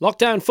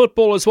Lockdown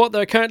football is what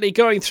they're currently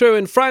going through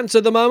in France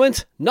at the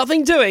moment.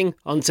 Nothing doing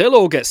until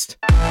August.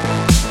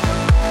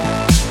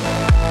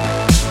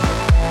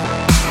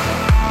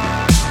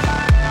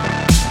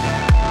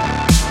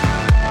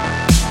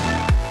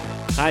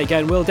 Hi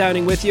again, Will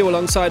Downing with you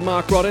alongside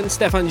Mark Rodden,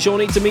 Stefan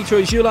Journy,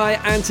 Dimitro Julai,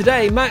 and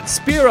today Matt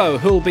Spiro,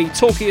 who'll be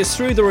talking us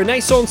through the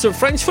renaissance of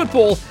French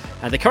football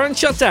and the current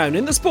shutdown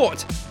in the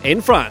sport in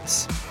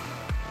France.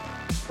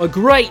 A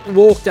great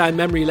walk down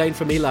memory lane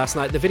for me last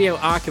night. The video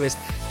archivist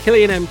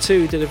Killian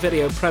M2 did a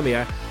video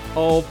premiere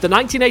of the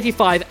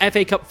 1985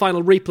 FA Cup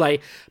final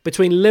replay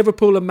between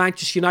Liverpool and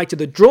Manchester United.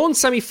 The drawn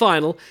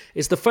semi-final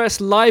is the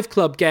first live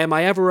club game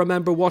I ever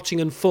remember watching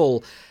in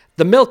full.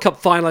 The Milk Cup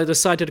final, I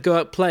decided to go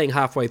out playing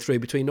halfway through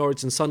between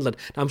Norwich and Sunderland.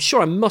 Now, I'm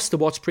sure I must have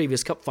watched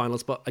previous cup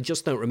finals, but I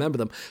just don't remember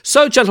them.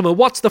 So, gentlemen,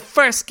 what's the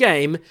first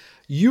game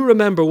you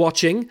remember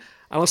watching? And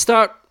I'll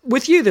start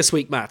with you this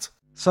week, Matt.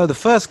 So the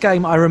first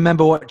game I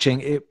remember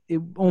watching,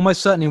 it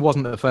almost certainly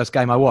wasn't the first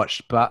game I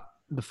watched, but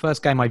the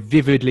first game I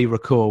vividly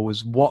recall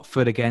was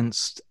Watford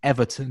against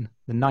Everton,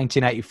 the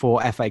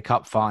 1984 FA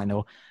Cup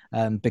final.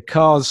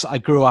 Because I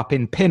grew up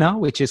in Pinner,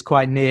 which is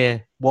quite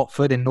near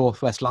Watford in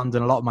northwest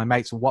London. A lot of my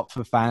mates were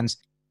Watford fans.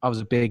 I was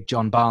a big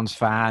John Barnes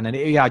fan. And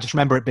I just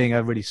remember it being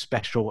a really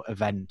special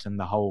event, and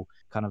the whole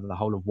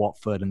of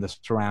Watford and the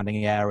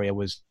surrounding area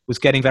was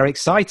getting very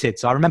excited.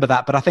 So I remember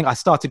that. But I think I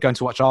started going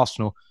to watch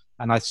Arsenal,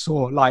 and I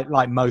saw,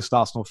 like most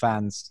Arsenal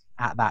fans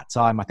at that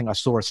time, I think I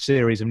saw a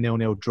series of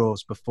 0-0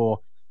 draws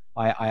before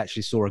I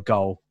actually saw a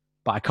goal.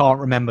 But I can't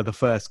remember the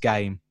first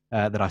game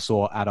that I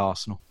saw at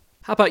Arsenal.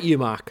 How about you,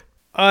 Mark?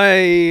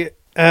 I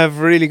have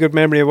a really good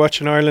memory of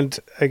watching Ireland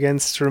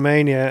against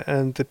Romania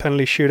and the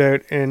penalty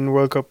shootout in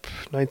World Cup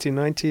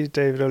 1990,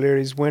 David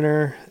O'Leary's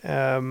winner.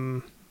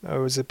 I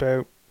was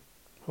about,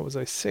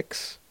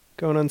 6,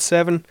 going on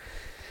 7.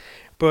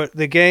 But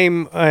the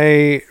game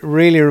I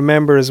really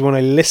remember is one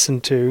I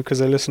listened to,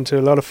 because I listened to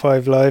a lot of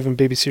 5 Live and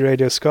BBC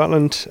Radio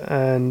Scotland,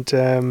 and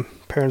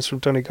parents from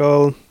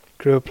Donegal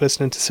grew up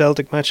listening to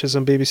Celtic matches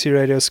on BBC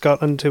Radio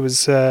Scotland. It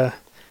was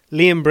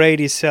Liam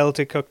Brady's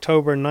Celtic,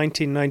 October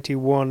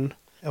 1991,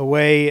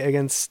 away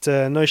against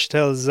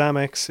Neuchâtel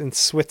Xamax in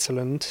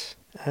Switzerland.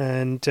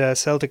 And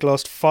Celtic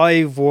lost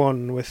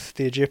 5-1 with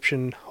the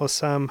Egyptian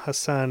Hossam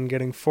Hassan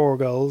getting 4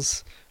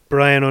 goals.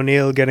 Brian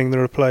O'Neill getting the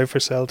reply for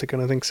Celtic,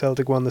 and I think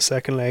Celtic won the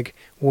second leg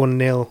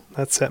 1-0.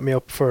 That set me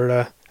up for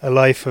a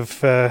life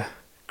of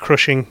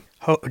crushing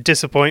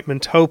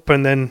disappointment, hope,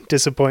 and then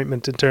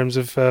disappointment in terms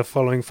of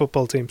following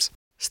football teams.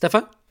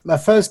 Stefan? My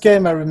first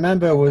game I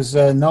remember was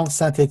Nantes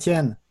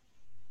Saint-Etienne.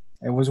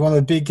 It was one of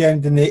the big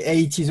games in the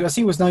 80s. I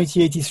think it was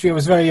 1983. I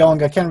was very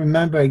young. I can't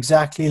remember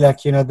exactly,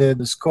 the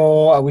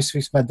score. I was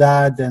with my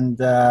dad, and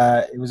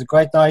it was a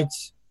great night,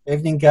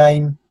 evening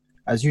game,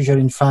 as usual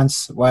in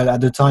France. Well,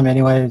 at the time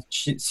anyway,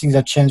 things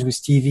had changed with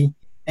TV.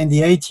 In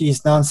the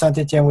 80s, Nantes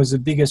Saint-Etienne was the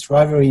biggest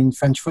rivalry in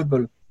French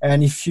football.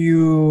 And if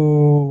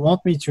you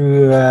want me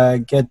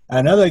to get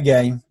another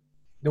game,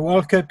 the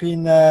World Cup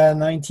in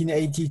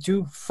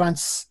 1982,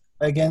 France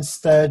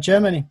against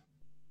Germany.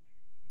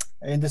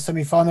 In the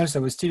semi-finals, I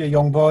was still a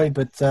young boy,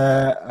 but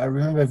I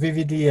remember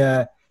vividly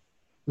the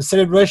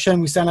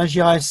celebration with Alain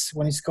Giresse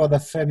when he scored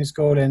that famous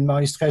goal, and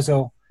Maurice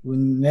Trésor, who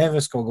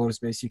never scored goals,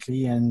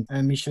 basically, and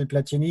Michel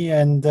Platini.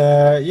 And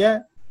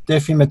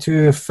definitely my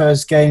 2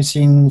 first games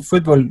in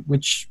football,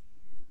 which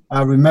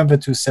I remember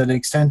to a certain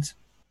extent.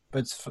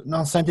 But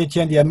Nantes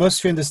Saint-Etienne, the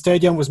atmosphere in the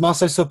stadium was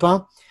Marcel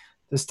Sopin.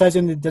 The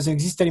stadium that doesn't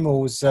exist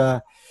anymore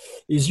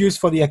is used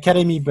for the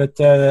academy, but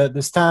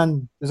the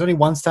stand, there's only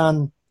one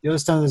stand. The other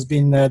stand has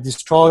been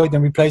destroyed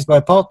and replaced by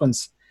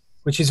apartments,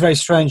 which is very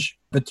strange.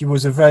 But it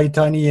was a very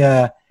tiny,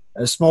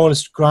 small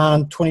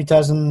ground,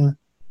 20,000,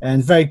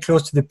 and very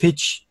close to the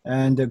pitch,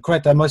 and a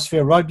great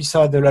atmosphere right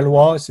beside the La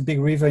Loire. It's a big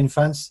river in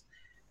France.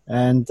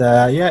 And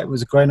it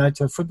was a great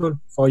night of football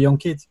for a young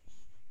kid.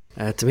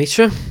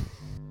 Dimitri?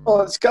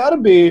 Well, it's got to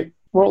be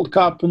World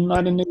Cup in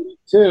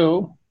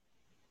 1982.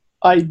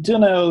 I do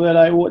know that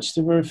I watched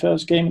the very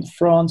first game in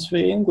France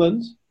v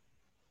England.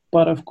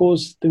 But of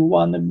course, the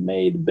one that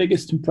made the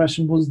biggest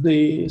impression was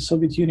the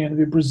Soviet Union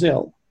with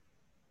Brazil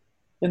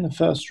in the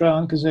first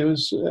round, because it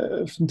was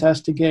a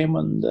fantastic game,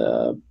 and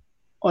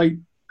I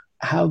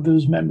have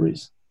those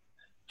memories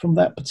from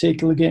that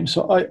particular game.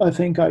 So I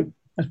think I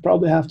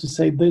probably have to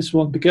say this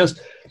one, because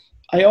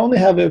I only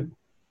have a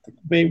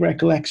vague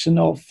recollection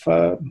of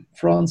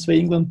France v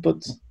England,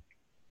 but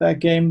that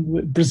game,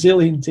 with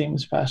Brazilian team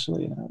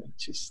especially,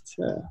 just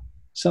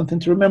something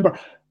to remember.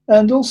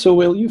 And also,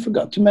 Will, you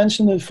forgot to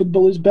mention that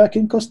football is back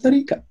in Costa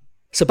Rica.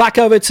 So back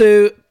over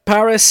to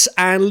Paris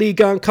and Ligue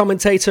 1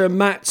 commentator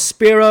Matt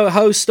Spiro,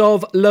 host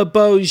of Le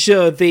Beau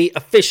Jeu, the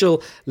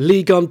official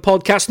Ligue 1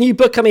 podcast. New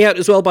book coming out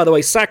as well, by the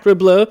way, Sacre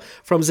Bleu,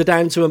 From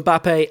Zidane to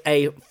Mbappe,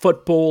 A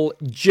Football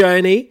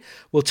Journey.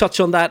 We'll touch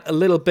on that a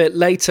little bit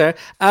later.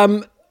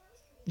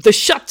 The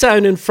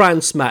shutdown in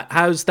France, Matt,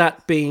 how's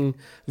that been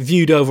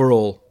viewed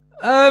overall?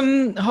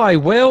 Hi,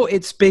 Will.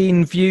 It's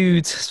been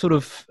viewed sort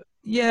of,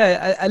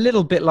 a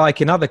little bit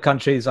like in other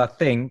countries, I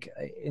think,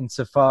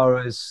 insofar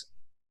as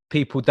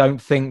people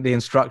don't think the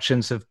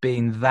instructions have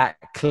been that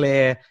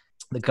clear.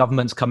 The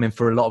government's come in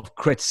for a lot of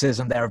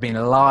criticism. There have been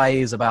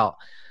lies about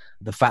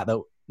the fact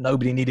that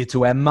nobody needed to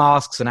wear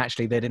masks, and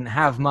actually they didn't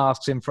have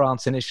masks in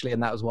France initially,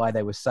 and that was why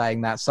they were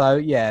saying that. So,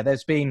 yeah,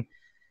 there's been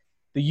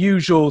the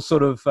usual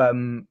sort of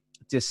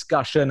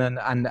discussion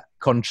and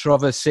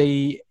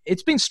controversy.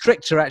 It's been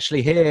stricter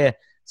actually here,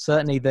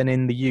 certainly, than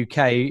in the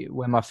UK,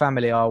 where my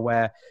family are,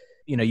 where,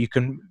 you know, you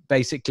can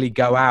basically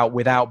go out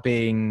without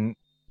being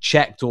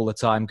checked all the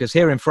time. Because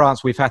here in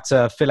France, we've had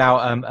to fill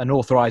out an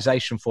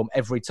authorization form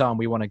every time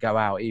we want to go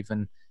out,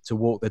 even to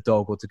walk the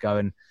dog or to go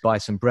and buy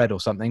some bread or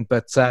something.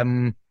 But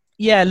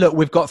yeah, look,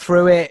 we've got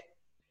through it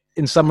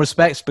in some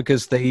respects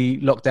because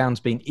the lockdown's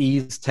been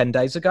eased 10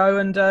 days ago,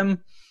 and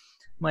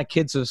my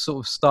kids have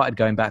sort of started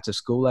going back to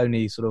school,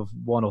 only sort of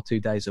 1 or 2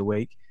 days a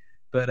week.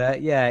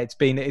 But yeah, it's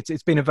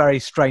been a very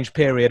strange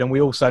period, and we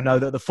also know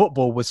that the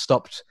football was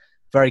stopped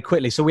very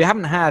quickly. So we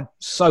haven't had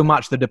so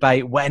much the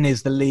debate, when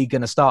is the league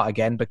going to start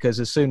again? Because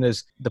as soon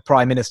as the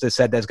Prime Minister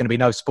said there's going to be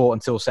no sport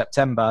until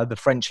September, the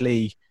French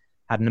league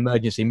had an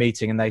emergency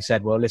meeting and they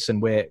said, well, listen,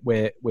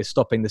 we're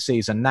stopping the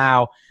season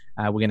now.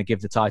 We're going to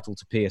give the title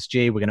to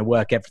PSG. We're going to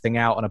work everything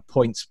out on a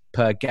points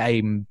per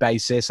game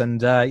basis.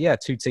 And yeah,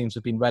 2 teams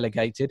have been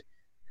relegated.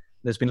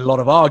 There's been a lot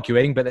of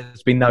arguing, but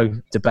there's been no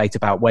debate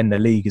about when the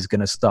league is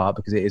going to start,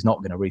 because it is not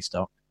going to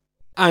restart.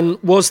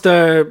 And was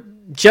there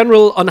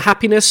general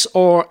unhappiness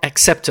or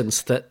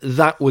acceptance that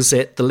that was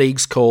it, the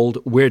league's called,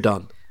 we're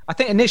done? I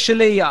think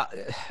initially,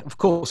 of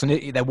course, and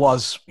there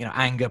was, you know,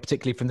 anger,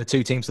 particularly from the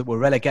 2 teams that were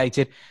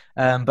relegated.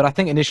 But I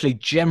think initially,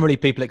 generally,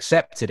 people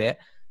accepted it.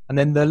 And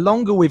then the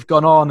longer we've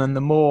gone on, and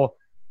the more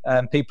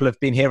people have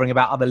been hearing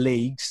about other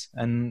leagues,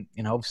 and,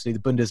 you know, obviously the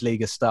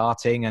Bundesliga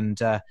starting,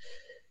 and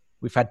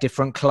we've had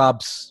different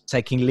clubs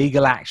taking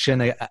legal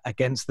action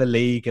against the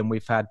league, and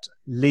we've had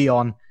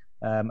Lyon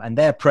and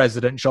their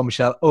president,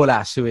 Jean-Michel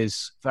Aulas, who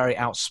is very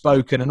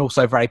outspoken and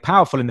also very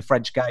powerful in the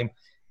French game,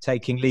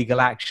 taking legal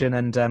action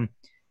and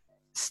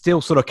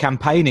still sort of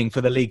campaigning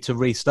for the league to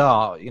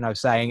restart, you know,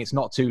 saying it's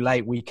not too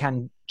late, we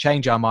can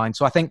change our mind.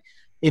 So I think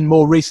in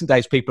more recent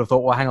days, people have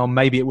thought, well, hang on,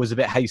 maybe it was a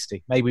bit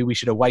hasty. Maybe we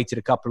should have waited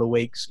a couple of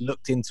weeks,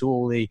 looked into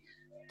all the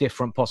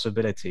different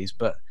possibilities.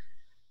 But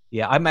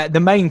yeah, the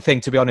main thing,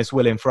 to be honest,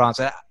 Will, in France,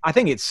 I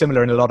think it's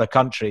similar in a lot of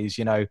countries,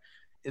 you know,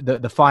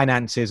 the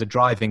finances are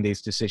driving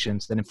these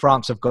decisions. Then in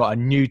France, I've got a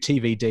new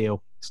TV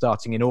deal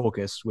starting in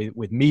August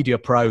with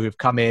Mediapro, who've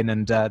come in,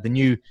 and the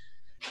new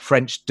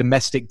French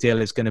domestic deal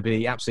is going to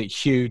be absolutely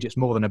huge. It's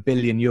more than €1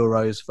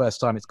 billion,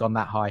 first time it's gone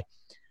that high.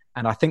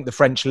 And I think the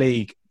French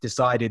league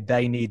decided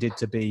they needed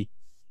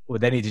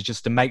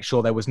just to make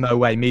sure there was no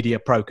way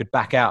Mediapro could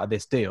back out of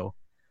this deal.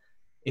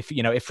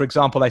 If for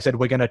example, they said,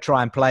 we're going to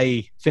try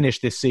and finish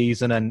this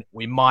season and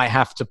we might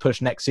have to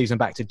push next season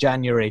back to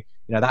January,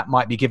 you know, that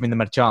might be giving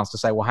them a chance to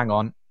say, well, hang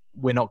on,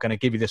 we're not going to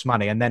give you this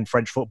money. And then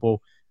French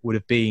football would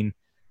have been,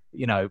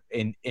 you know,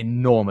 in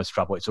enormous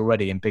trouble. It's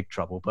already in big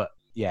trouble. But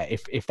yeah,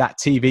 if that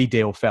TV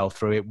deal fell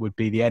through, it would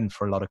be the end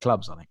for a lot of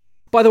clubs, I think.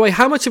 By the way,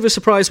 how much of a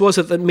surprise was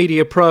it that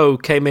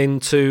Mediapro came in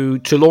to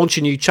launch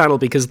a new channel,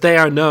 because they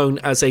are known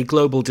as a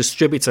global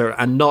distributor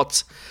and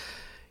not,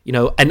 you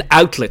know, an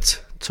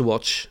outlet to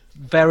watch?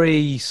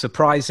 Very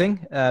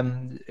surprising.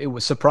 It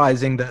was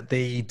surprising that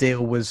the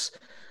deal was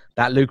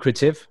that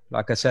lucrative.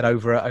 Like I said,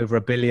 over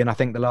 $1 billion. I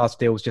think the last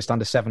deal was just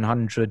under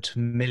 700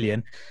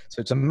 million. So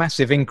it's a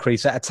massive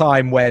increase at a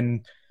time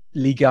when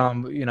Ligue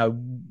 1, you know,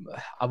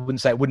 I wouldn't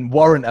say it wouldn't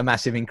warrant a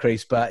massive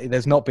increase, but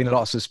there's not been a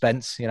lot of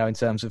suspense, you know, in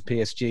terms of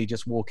PSG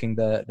just walking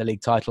the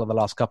league title of the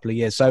last couple of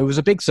years. So it was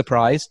a big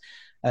surprise.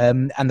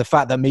 And the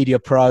fact that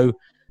Mediapro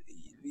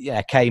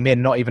came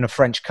in, not even a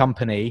French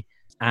company,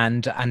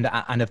 and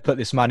have put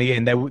this money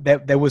in.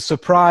 There was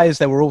surprise.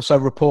 There were also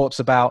reports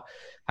about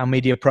how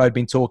Mediapro had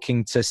been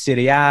talking to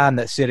Serie A, and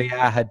that Serie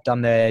A had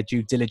done their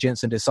due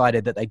diligence and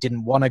decided that they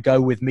didn't want to go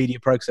with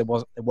Mediapro because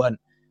they weren't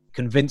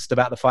convinced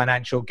about the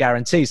financial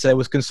guarantee. So there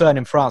was concern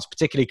in France,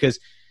 particularly because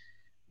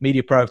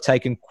Mediapro have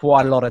taken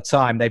quite a lot of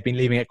time. They've been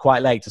leaving it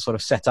quite late to sort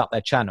of set up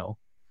their channel.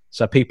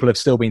 So people have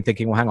still been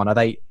thinking, well, hang on, are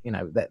they, you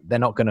know, they're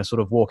not going to sort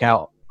of walk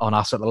out on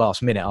us at the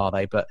last minute, are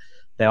they? But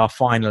they are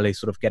finally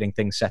sort of getting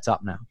things set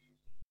up now.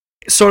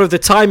 Sort of the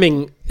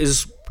timing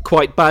is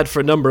quite bad for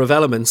a number of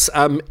elements.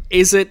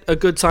 Is it a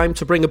good time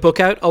to bring a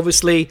book out?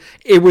 Obviously,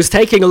 it was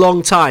taking a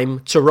long time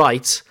to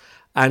write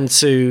and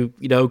to,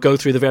 you know, go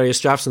through the various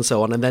drafts and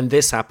so on, and then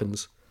this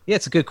happens. Yeah,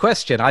 it's a good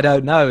question. I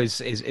don't know is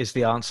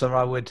the answer.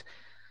 I would,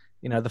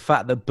 you know, the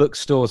fact that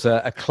bookstores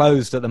are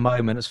closed at the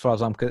moment, as far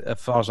as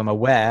I'm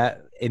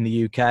aware, in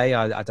the UK,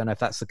 I don't know if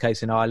that's the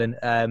case in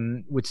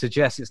Ireland, would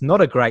suggest it's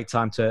not a great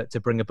time to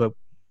bring a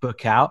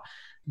book out.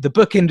 The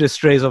book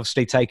industry has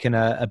obviously taken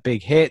a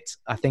big hit.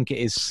 I think it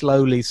is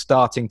slowly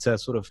starting to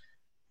sort of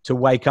to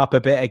wake up a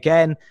bit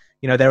again.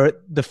 You know,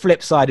 the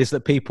flip side is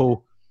that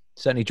people,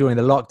 certainly during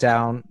the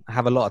lockdown,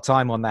 have a lot of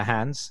time on their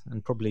hands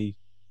and probably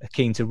are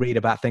keen to read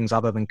about things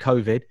other than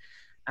COVID.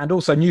 And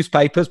also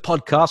newspapers,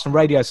 podcasts and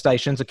radio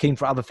stations are keen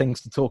for other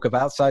things to talk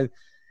about. So,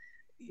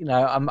 you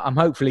know, I'm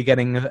hopefully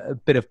getting a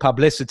bit of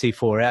publicity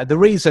for it. The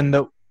reason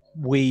that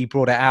we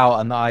brought it out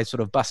and I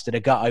sort of busted a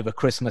gut over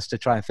Christmas to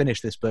try and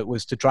finish this book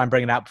was to try and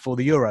bring it out before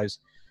the Euros.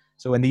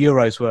 So when the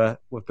Euros were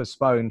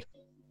postponed,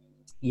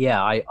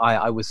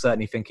 I was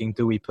certainly thinking,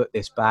 do we put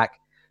this back?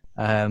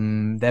 There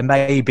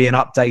may be an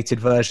updated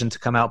version to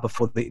come out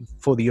before the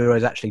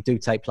Euros actually do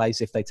take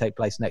place, if they take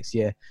place next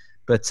year.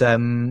 But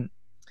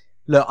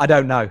look, I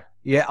don't know.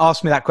 Yeah,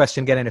 ask me that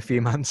question again in a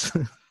few months.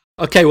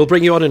 Okay, we'll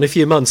bring you on in a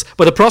few months.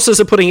 But the process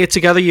of putting it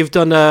together, you've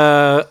done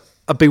a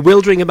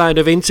bewildering amount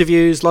of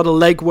interviews, a lot of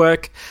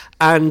legwork,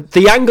 and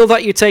the angle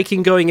that you're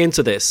taking going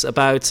into this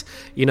about,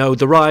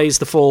 the rise,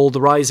 the fall,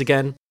 the rise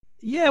again.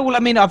 Yeah, well, I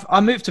mean,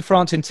 I moved to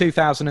France in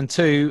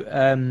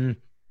 2002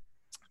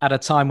 at a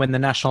time when the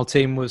national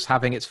team was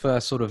having its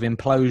first sort of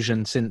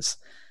implosion since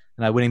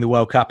winning the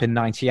World Cup in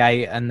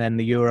 '98 and then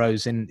the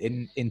Euros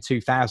in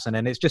 2000.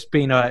 And it's just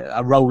been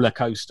a roller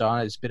coaster.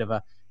 It's a bit of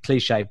a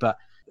cliche, but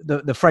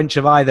the French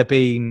have either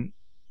been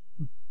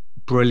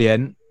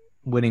brilliant,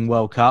 winning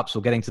World Cups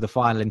or getting to the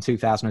final in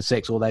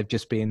 2006, or they've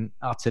just been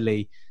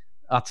utterly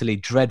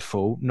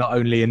dreadful, not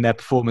only in their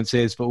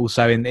performances but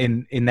also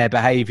in their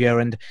behaviour.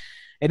 And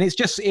it's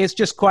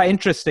just quite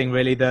interesting,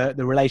 really, the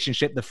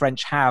relationship the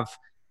French have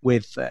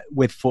with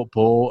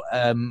football.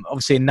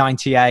 Obviously, in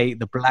 '98,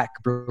 the Black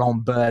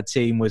Blanc Bleu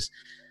team was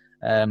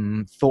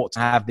thought to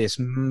have this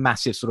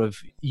massive sort of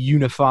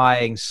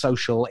unifying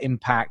social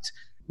impact.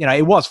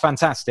 It was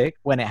fantastic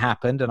when it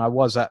happened, and I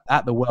was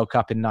at the World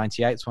Cup in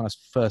 '98. It's when I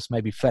first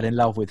maybe fell in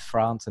love with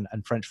France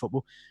and French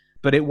football.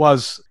 But it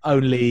was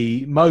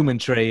only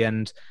momentary,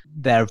 and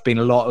there have been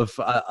a lot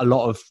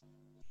of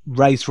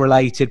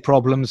race-related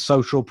problems,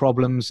 social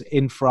problems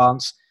in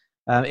France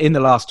in the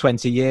last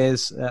 20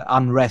 years,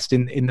 unrest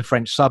in the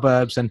French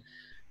suburbs. And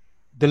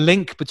the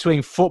link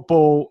between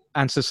football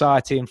and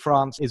society in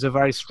France is a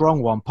very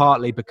strong one,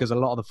 partly because a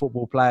lot of the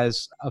football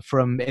players are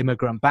from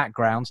immigrant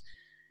backgrounds.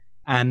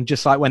 And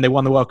just like when they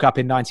won the World Cup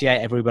in '98,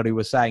 everybody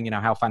was saying,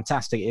 how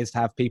fantastic it is to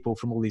have people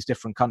from all these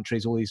different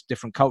countries, all these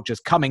different cultures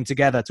coming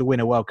together to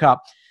win a World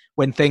Cup.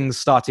 When things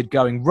started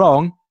going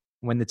wrong,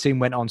 when the team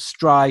went on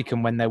strike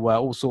and when there were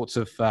all sorts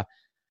of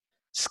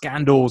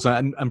scandals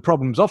and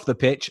problems off the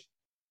pitch,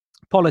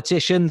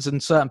 politicians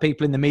and certain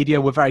people in the media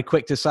were very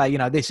quick to say,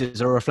 this is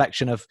a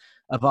reflection of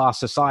our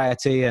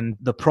society and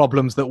the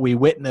problems that we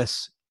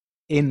witness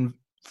in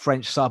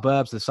French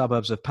suburbs, the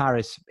suburbs of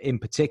Paris in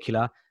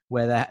particular,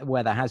 where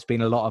there has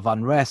been a lot of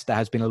unrest, there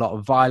has been a lot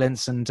of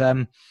violence.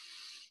 And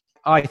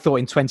I thought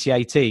in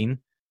 2018,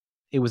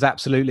 it was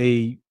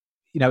absolutely,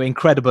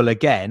 incredible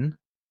again.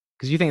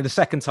 Because you think the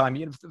second time,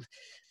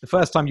 the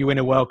first time you win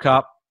a World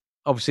Cup,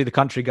 obviously the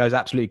country goes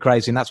absolutely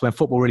crazy. And that's when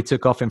football really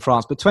took off in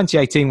France. But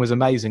 2018 was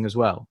amazing as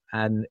well.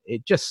 And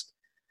it just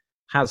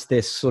has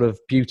this sort of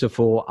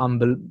beautiful,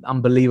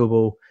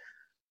 unbelievable,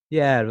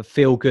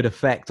 feel-good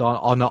effect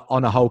on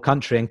a whole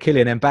country. And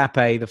Kylian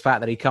Mbappe, the fact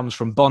that he comes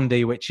from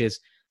Bondy, which is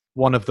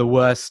one of the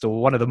worst or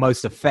one of the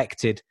most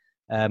affected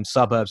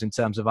suburbs in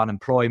terms of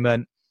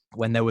unemployment.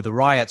 When there were the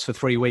riots for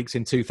 3 weeks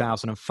in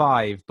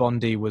 2005,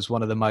 Bondy was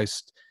one of the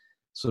most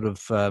sort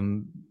of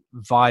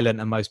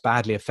violent and most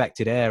badly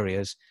affected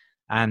areas.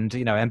 And,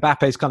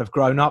 Mbappe's kind of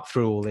grown up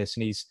through all this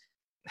and he's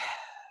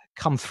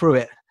come through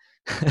it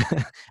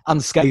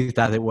unscathed,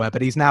 as it were.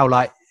 But he's now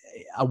like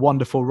a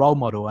wonderful role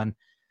model. And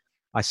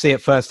I see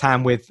it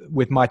firsthand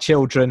with my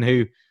children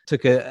who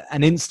took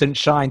an instant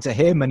shine to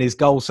him and his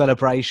goal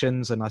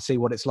celebrations, and I see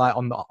what it's like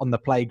on the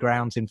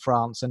playgrounds in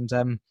France.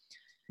 And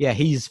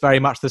he's very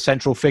much the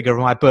central figure of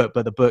my book,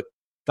 but the book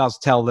does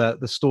tell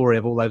the story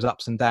of all those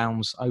ups and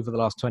downs over the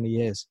last 20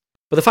 years.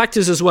 But the fact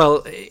is as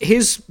well,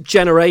 his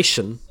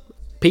generation,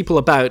 people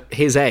about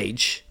his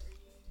age,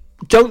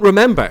 don't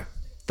remember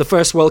the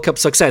first World Cup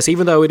success,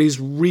 even though it is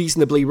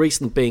reasonably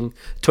recent, being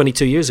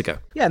 22 years ago.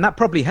 Yeah, and that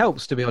probably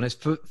helps, to be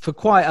honest. For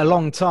quite a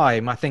long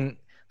time, I think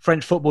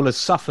French football has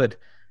suffered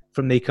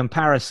from the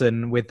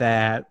comparison with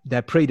their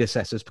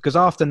predecessors, because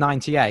after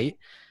 '98,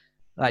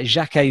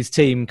 Jacquet's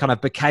team kind of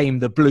became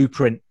the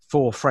blueprint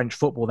for French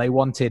football. They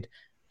wanted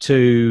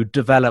to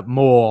develop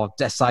more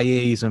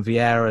Desailly's and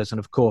Vieiras and,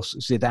 of course,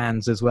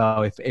 Zidane's as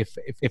well,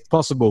 if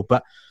possible.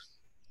 But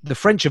the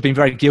French have been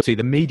very guilty.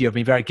 The media have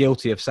been very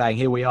guilty of saying,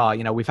 here we are,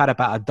 we've had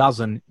about a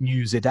dozen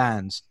new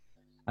Zidanes,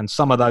 and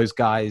some of those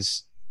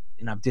guys,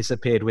 have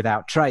disappeared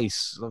without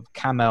trace.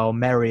 Kamel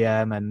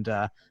Meriem and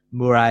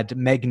Mourad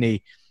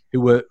Megni,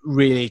 who were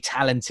really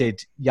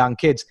talented young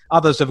kids.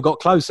 Others have got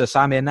closer,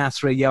 Samir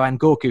Nasri, Yoann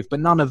Gourcuff, but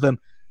none of them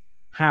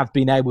have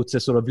been able to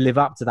sort of live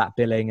up to that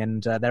billing.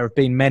 And there have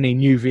been many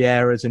new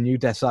Vieiras and new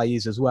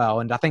Desailly's as well.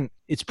 And I think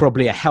it's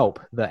probably a help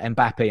that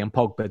Mbappe and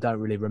Pogba don't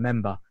really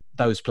remember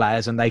those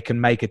players, and they can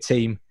make a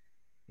team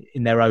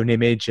in their own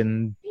image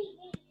and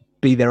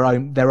be their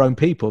own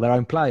people, their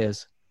own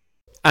players.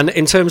 And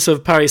in terms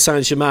of Paris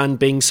Saint-Germain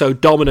being so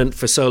dominant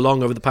for so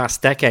long over the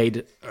past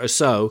decade or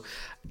so,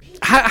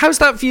 how's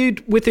that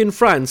viewed within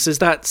France? Is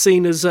that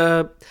seen as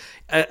a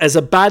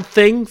bad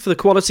thing for the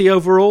quality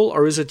overall,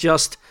 or is it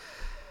just,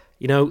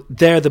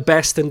 they're the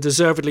best and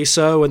deservedly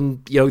so,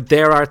 and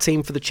they're our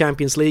team for the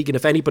Champions League, and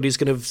if anybody's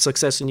going to have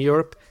success in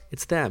Europe,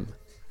 it's them?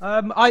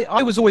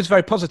 I was always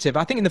very positive.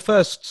 I think in the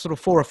first sort of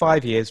 4 or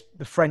 5 years,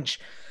 the French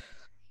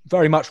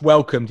very much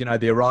welcomed,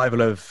 the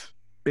arrival of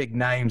big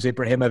names,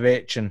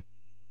 Ibrahimovic and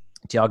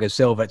Thiago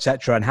Silva,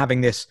 etc., and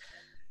having this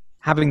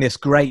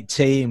great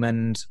team.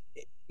 And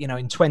in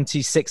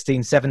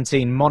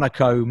 2016-17,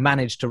 Monaco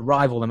managed to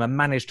rival them and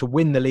managed to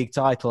win the league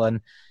title.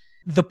 And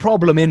the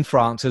problem in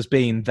France has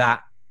been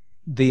that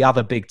the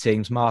other big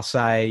teams,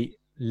 Marseille,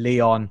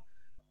 Lyon,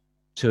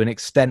 to an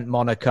extent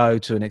Monaco,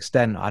 to an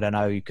extent, I don't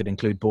know, you could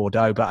include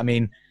Bordeaux, but I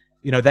mean,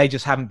 they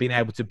just haven't been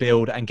able to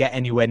build and get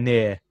anywhere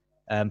near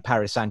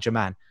Paris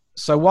Saint-Germain.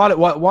 So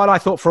while I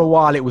thought for a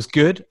while it was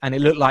good and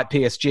it looked like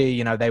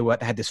PSG,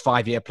 they had this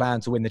 5-year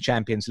plan to win the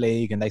Champions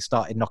League, and they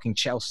started knocking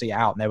Chelsea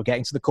out and they were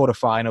getting to the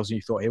quarterfinals, and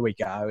you thought, here we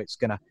go, it's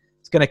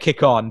gonna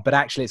kick on. But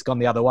actually it's gone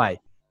the other way,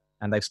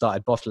 and they've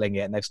started bottling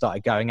it, and they've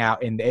started going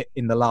out in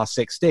the last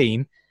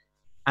 16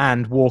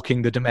 and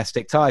walking the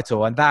domestic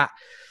title. And that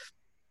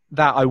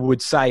I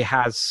would say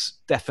has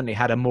definitely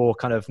had a more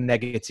kind of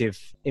negative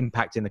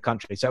impact in the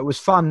country. So it was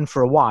fun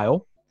for a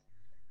while,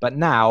 but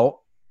now,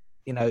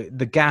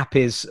 the gap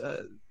is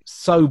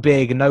so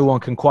big and no one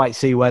can quite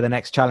see where the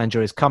next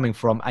challenger is coming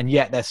from, and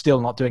yet they're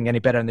still not doing any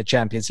better in the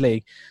Champions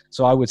League.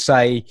 So I would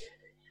say,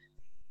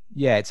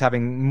 yeah, it's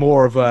having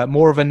more of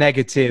a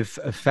negative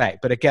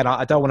effect. But again,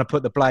 I don't want to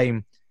put the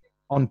blame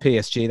on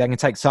PSG. They can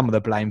take some of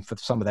the blame for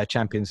some of their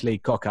Champions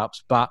League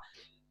cock-ups, but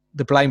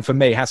the blame for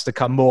me has to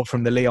come more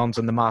from the Lyons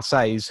and the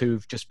Marseilles,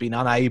 who've just been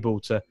unable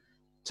to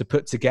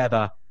put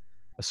together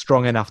a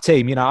strong enough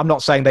team. I'm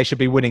not saying they should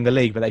be winning the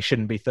league, but they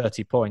shouldn't be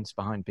 30 points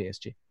behind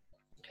PSG.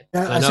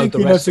 Yeah, I think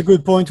it's a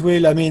good point,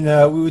 Will. I mean,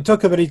 we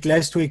talked about it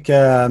last week,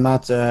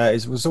 Matt.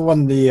 It was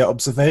one of the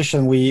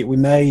observation we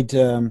made.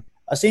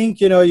 I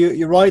think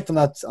you're right on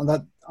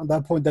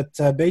that point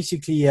that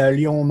basically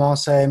Lyon,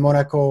 Marseille,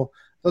 Monaco,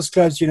 those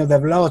clubs, they have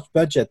a large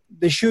budget.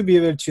 They should be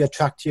able to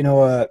attract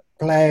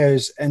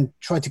players and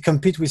try to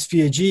compete with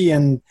PSG.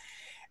 And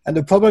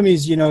the problem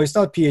is, it's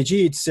not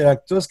PSG, it's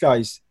like those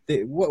guys.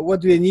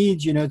 What do they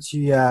need,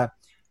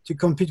 to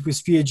compete with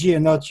PSG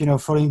and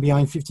not, falling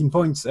behind 15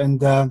 points?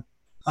 And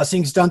I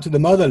think it's down to the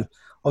model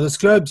of those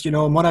clubs.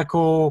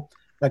 Monaco,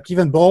 like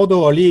even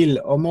Bordeaux or Lille,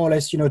 are more or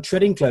less,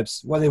 trading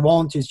clubs. What they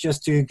want is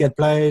just to get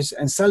players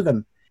and sell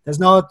them. There's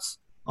not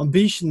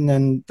ambition,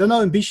 and they're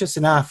not ambitious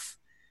enough.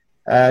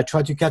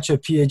 Try to catch a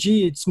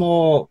PSG. It's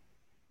more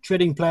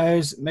trading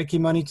players,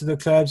 making money to the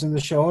clubs and the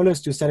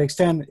shareholders to that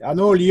extent. I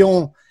know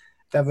Lyon,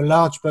 they have a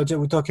large budget.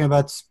 We're talking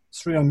about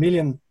 300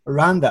 million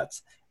around that,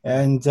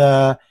 and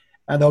are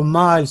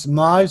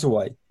miles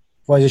away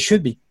where they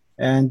should be.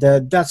 And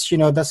that's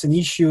an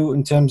issue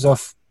in terms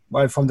of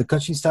from the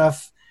coaching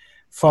staff,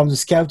 from the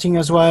scouting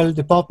as well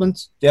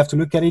department. They have to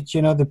look at it.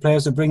 The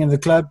players are bringing the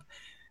club,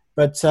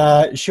 but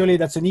surely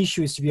that's an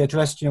issue is to be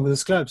addressed. With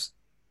those clubs.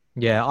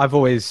 Yeah, I've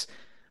always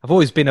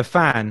been a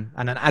fan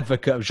and an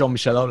advocate of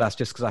Jean-Michel Aulas,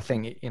 just because I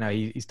think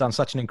he's done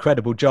such an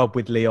incredible job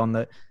with Lyon,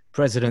 the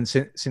president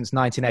since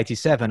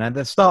 1987. And at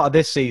the start of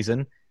this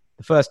season,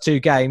 the first 2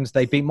 games,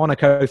 they beat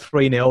Monaco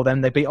 3-0, then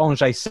they beat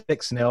Angers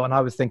 6-0, and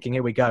I was thinking,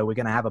 here we go, we're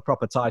going to have a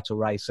proper title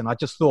race. And I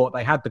just thought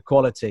they had the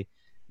quality.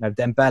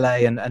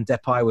 Dembele and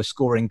Depay were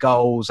scoring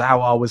goals,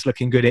 Aouar was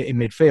looking good in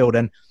midfield,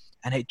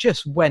 and it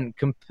just went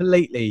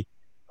completely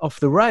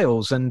off the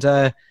rails. And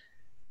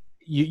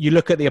you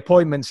look at the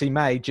appointments he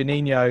made,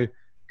 Juninho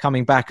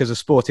coming back as a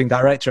sporting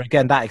director.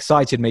 Again, that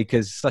excited me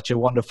because such a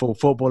wonderful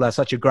footballer,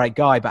 such a great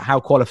guy, but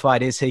how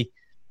qualified is he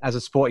as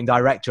a sporting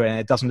director? And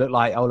it doesn't look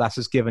like Aulas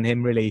has given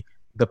him really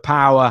the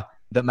power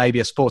that maybe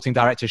a sporting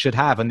director should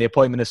have. And the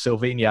appointment of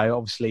Silvinho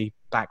obviously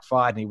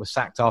backfired, and he was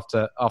sacked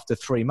after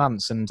 3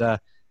 months. And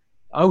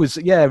I was,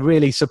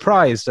 really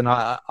surprised. And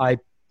I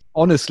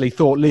honestly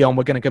thought Lyon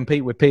were going to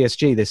compete with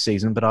PSG this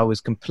season, but I was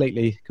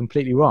completely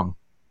wrong.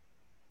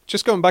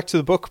 Just going back to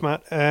the book,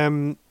 Matt,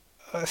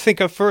 I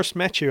think I first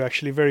met you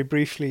actually very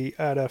briefly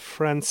at a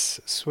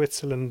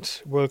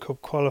France-Switzerland World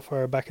Cup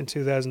qualifier back in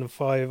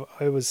 2005.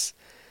 I was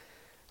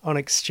on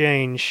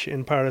exchange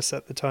in Paris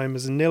at the time. It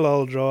was a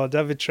 0-0 draw.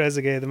 David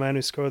Trezeguet, the man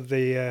who scored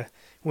the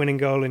winning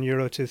goal in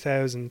Euro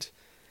 2000,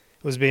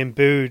 was being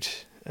booed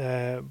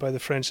by the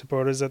French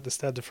supporters at the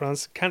Stade de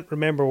France. Can't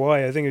remember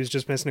why. I think he was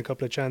just missing a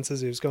couple of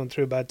chances. He was going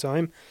through a bad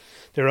time.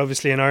 They were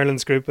obviously in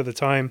Ireland's group at the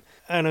time.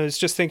 And I was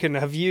just thinking,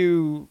 have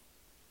you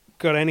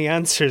got any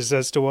answers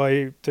as to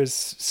why there's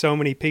so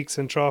many peaks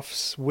and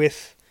troughs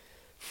with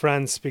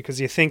France?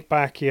 Because you think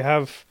back, you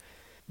have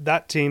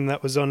that team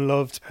that was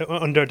unloved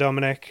under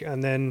Dominic,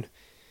 and then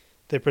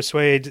they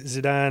persuade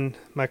Zidane,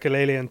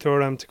 Makelele and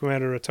Thuram to come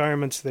out of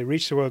retirement. So they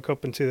reached the World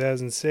Cup in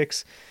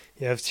 2006.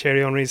 You have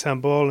Thierry Henry's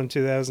handball in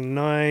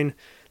 2009,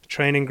 the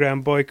training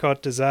ground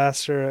boycott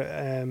disaster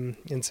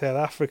in South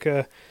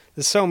Africa.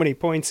 There's so many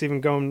points, even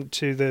going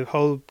to the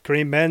whole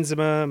Karim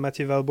Benzema,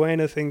 Mathieu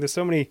Valbuena thing. There's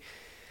so many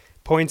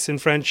points in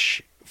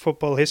French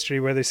football history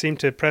where they seem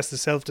to press the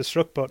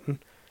self-destruct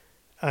button,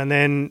 and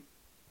then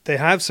they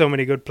have so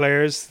many good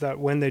players that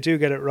when they do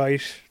get it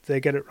right, they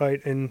get it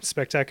right in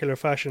spectacular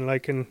fashion,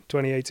 like in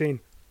 2018.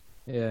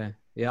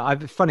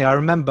 Funny, I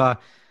remember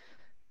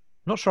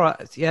Not sure.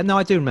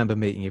 I do remember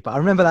meeting you, but I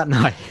remember that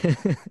night.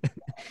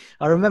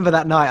 I remember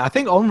that night. I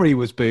think Henry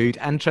was booed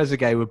and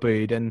Trezeguet were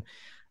booed. And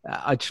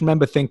I just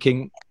remember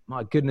thinking,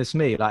 my goodness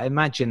me, like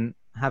imagine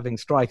having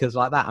strikers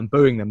like that and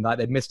booing them. Like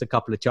they'd missed a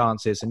couple of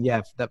chances. And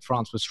yeah, that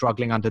France was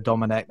struggling under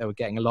Dominic. They were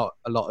getting a lot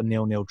of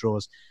 0-0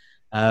 draws.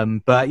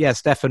 But yeah,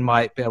 Stefan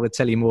might be able to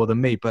tell you more than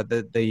me. But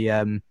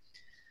the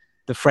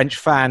French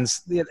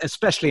fans,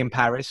 especially in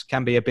Paris,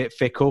 can be a bit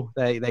fickle.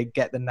 They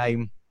get the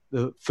name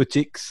the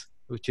Footix,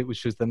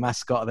 which was the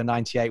mascot of the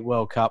 '98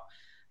 World Cup.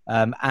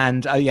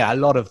 And a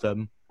lot of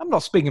them, I'm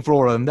not speaking for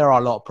all of them, there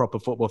are a lot of proper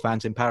football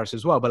fans in Paris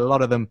as well, but a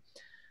lot of them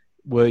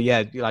were,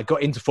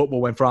 got into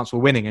football when France were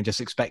winning and just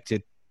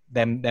expected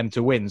them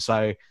to win.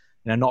 So,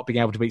 not being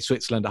able to beat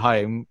Switzerland at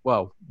home,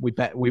 well, we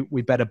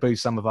better boo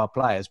some of our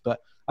players. But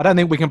I don't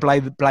think we can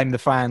blame the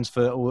fans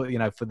for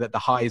the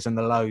highs and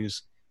the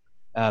lows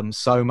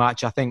so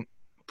much. I think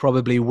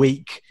probably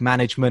weak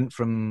management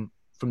from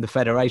the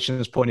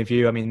federation's point of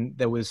view. I mean,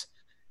 there was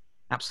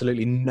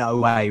absolutely no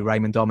way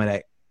Raymond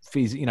Domenech,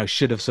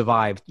 should have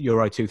survived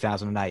Euro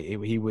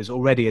 2008. He was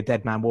already a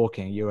dead man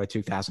walking in Euro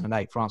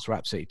 2008. France were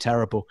absolutely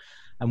terrible.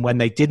 And when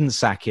they didn't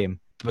sack him,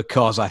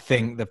 because I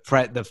think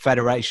the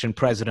federation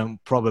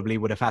president probably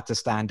would have had to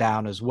stand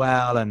down as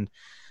well. And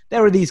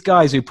there are these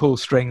guys who pull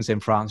strings in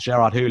France.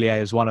 Gerard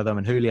Houllier is one of them,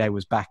 and Houllier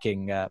was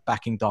backing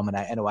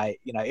Domenech. Anyway,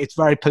 it's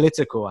very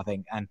political, I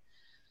think. And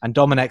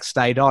Domenech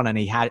stayed on, and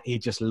he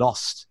just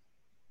lost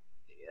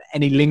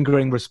any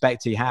lingering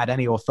respect he had,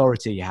 any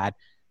authority he had.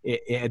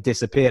 It had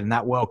disappeared. And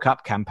that World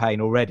Cup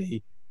campaign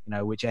already,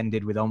 which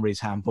ended with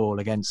Henry's handball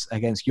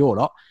against your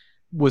lot,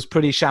 was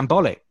pretty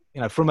shambolic.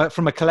 From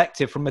a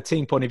collective, from a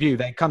team point of view,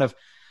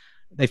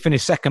 they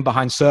finished second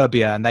behind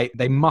Serbia, and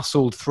they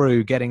muscled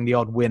through getting the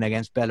odd win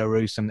against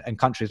Belarus and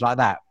countries like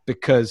that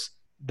because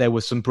there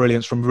was some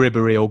brilliance from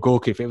Ribéry or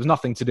Gourcuff. It was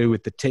nothing to do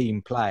with the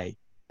team play.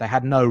 They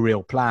had no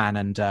real plan,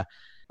 and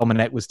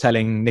Domenech was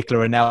telling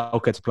Nicola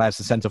Anelka to play as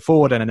the centre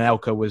forward, and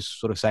Anelka was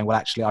sort of saying, well,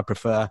 actually, I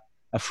prefer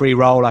a free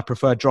role. I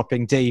prefer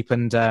dropping deep,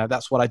 and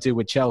that's what I do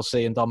with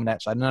Chelsea. And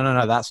Domenech said,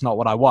 no, that's not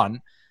what I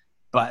want.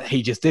 But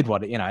he just did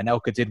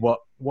Anelka did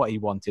what he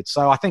wanted.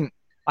 So I think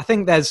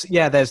there's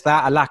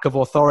that, a lack of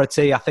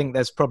authority. I think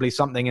there's probably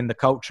something in the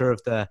culture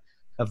of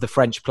the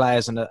French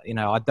players, and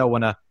I don't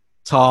want to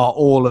tar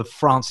all of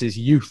France's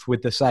youth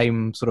with the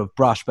same sort of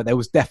brush, but there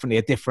was definitely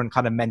a different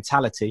kind of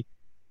mentality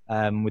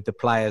with the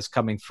players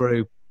coming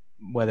through,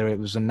 whether it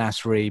was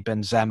Nasri,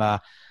 Benzema,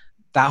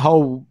 that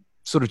whole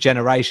sort of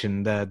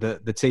generation,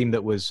 the team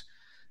that was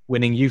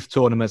winning youth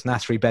tournaments,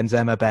 Nasri,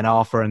 Benzema, Ben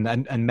Arfa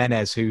and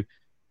Menez, who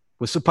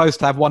were supposed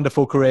to have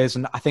wonderful careers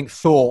and I think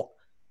thought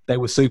they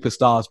were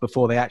superstars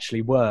before they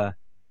actually were.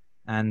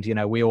 And,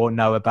 we all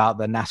know about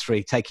the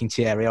Nasri taking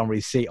Thierry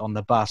Henry's seat on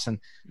the bus, and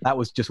that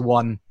was just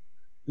one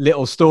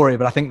little story.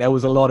 But I think there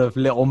was a lot of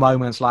little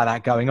moments like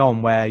that going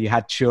on where you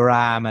had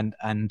Thuram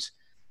and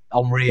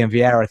Henry and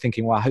Vieira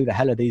thinking, wow, who the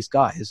hell are these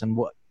guys? And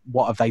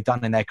what have they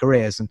done in their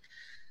careers?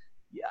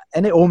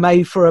 And it all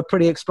made for a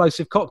pretty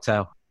explosive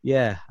cocktail.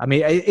 Yeah. I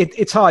mean,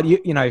 it's hard,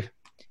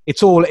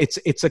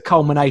 it's a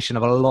culmination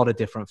of a lot of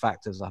different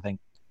factors, I think.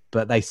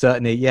 But they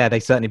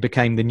certainly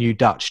became the new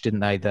Dutch,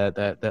 didn't they?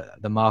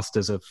 The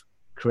masters of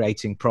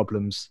creating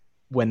problems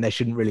when there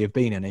shouldn't really have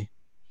been any.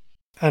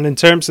 And in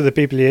terms of the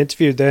people you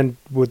interviewed, then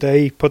would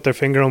they put their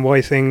finger on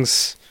why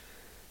things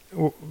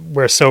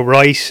were so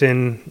right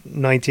in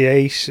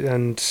 '98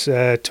 and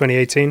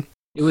 2018?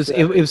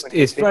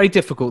 It's very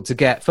difficult to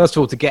get, first of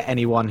all, to get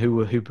anyone who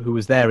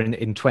was there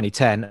in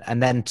 2010,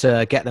 and then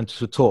to get them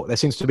to talk. There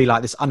seems to be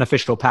like this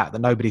unofficial pact that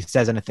nobody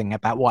says anything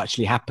about what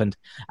actually happened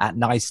at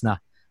Neissner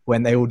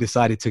when they all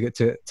decided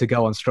to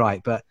go on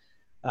strike. But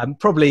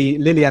probably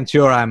Lilian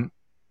Thuram,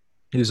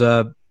 who's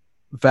a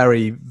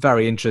very,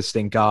 very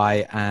interesting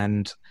guy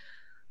and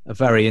a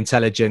very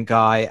intelligent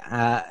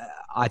guy.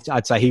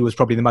 I'd say he was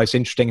probably the most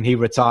interesting, and he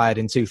retired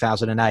in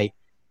 2008.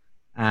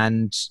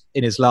 And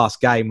in his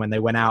last game, when they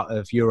went out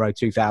of Euro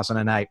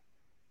 2008,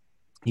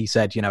 he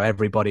said,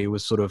 everybody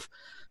was sort of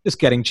just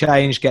getting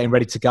changed, getting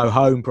ready to go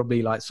home,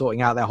 probably like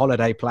sorting out their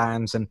holiday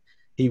plans. And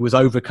he was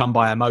overcome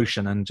by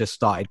emotion and just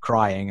started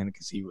crying. And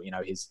because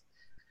his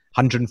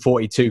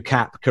 142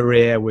 cap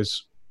career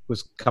was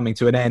coming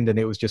to an end, and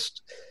it was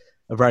just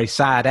a very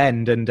sad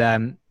end.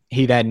 And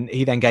he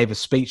then gave a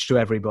speech to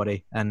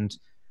everybody and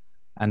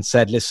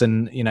said,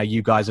 listen,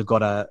 you guys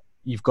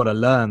you've got to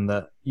learn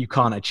that you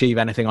can't achieve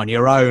anything on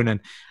your own. And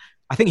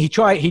I think he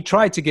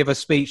tried to give a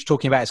speech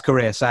talking about his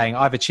career, saying,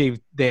 I've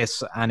achieved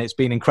this and it's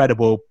been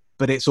incredible,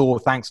 but it's all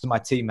thanks to my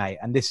teammate.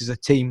 And this is a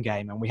team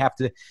game, and we have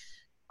to,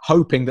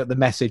 hoping that the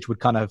message would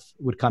kind of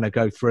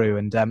go through.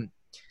 And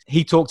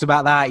he talked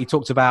about that. He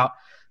talked about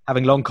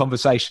having long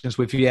conversations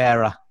with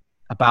Vieira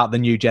about the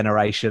new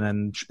generation,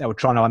 and they were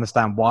trying to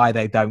understand why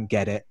they don't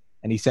get it.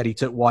 And he said he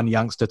took one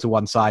youngster to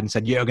one side and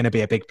said, you're going to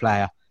be a big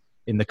player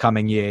in the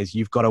coming years.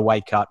 You've got to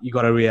wake up. You've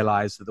got to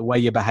realize that the way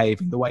you're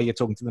behaving, the way you're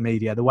talking to the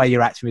media, the way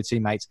you're acting with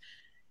teammates,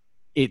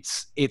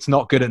 it's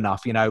not good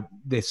enough.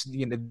 This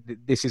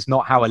is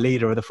not how a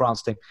leader of the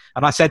France team.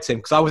 And I said to him,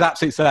 because I was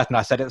absolutely certain,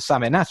 I said it was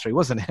Samir Nasri,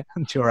 wasn't it?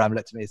 And Thuram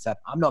looked at me and said,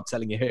 "I'm not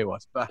telling you who it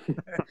was," but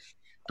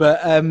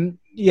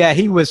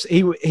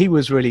he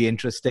was really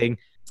interesting.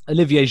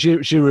 Olivier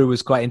Giroud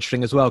was quite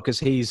interesting as well, because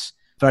he's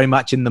very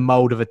much in the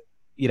mold of a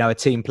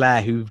team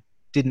player who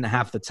doesn't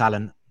have the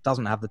talent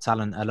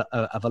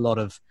of a lot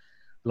of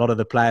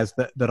the players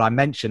that I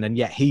mentioned, and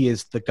yet he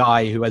is the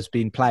guy who has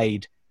been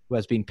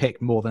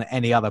picked more than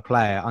any other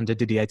player under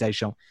Didier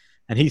Deschamps.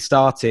 And he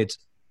started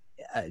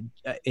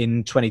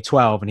in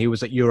 2012, and he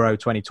was at Euro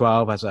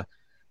 2012 as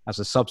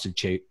a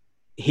substitute.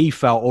 He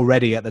felt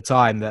already at the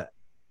time that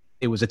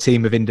it was a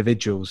team of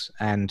individuals,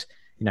 and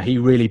he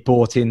really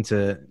bought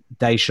into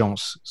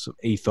Deschamps'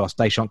 ethos.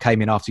 Deschamps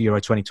came in after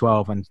Euro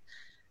 2012 and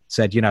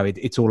said,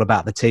 it's all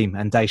about the team.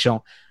 And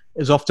Deschamps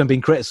has often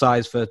been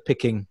criticised for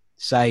picking,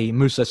 say,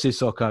 Moussa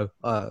Sissoko,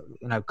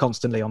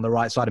 constantly on the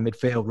right side of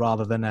midfield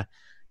rather than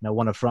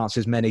one of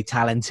France's many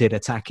talented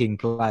attacking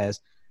players.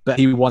 But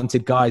he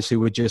wanted guys who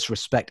would just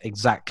respect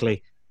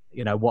exactly,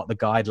 what the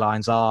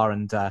guidelines are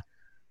and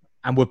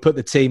would put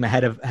the team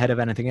ahead of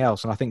anything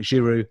else. And I think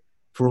Giroud,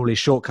 for all his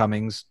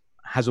shortcomings,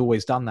 has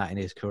always done that in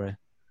his career.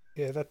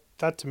 Yeah,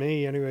 that to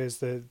me, anyway, is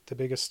the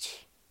biggest,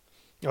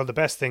 the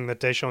best thing that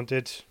Deschamps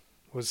did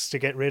was to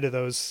get rid of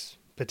those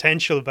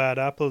potential bad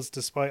apples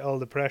despite all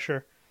the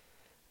pressure,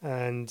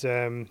 and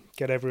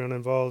get everyone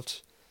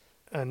involved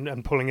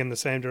and pulling in the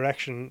same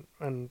direction.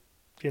 And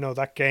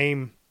that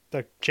game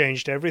that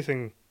changed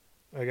everything,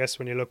 I guess,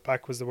 when you look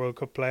back, was the World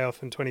Cup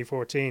playoff in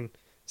 2014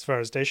 as far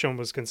as Deschamps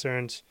was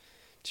concerned.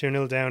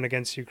 2-0 down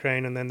against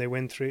Ukraine, and then they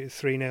win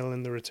 3-0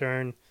 in the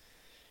return.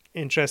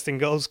 Interesting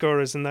goal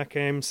scorers in that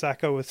game,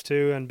 Saka with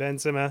 2 and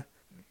Benzema.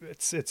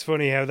 It's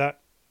funny how that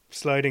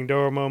sliding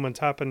door moment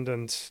happened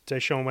and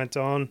Deschamps went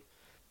on,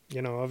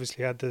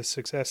 obviously had the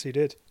success he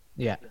did.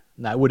 Yeah,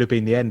 that would have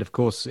been the end, of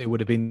course. It would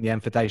have been the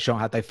end for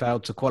Deschamps had they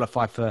failed to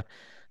qualify for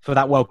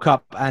that World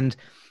Cup. And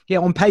yeah,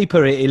 on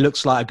paper, it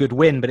looks like a good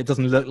win, but it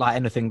doesn't look like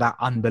anything that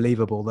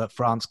unbelievable that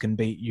France can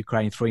beat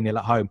Ukraine 3-0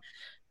 at home.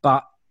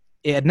 But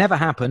it had never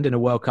happened in a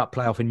World Cup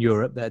playoff in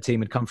Europe that a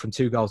team had come from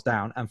 2 goals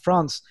down. And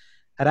France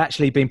had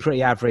actually been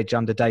pretty average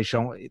under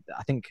Deschamps.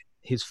 I think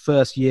his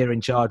first year in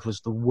charge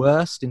was the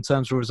worst in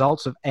terms of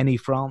results of any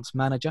France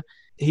manager.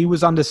 He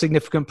was under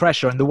significant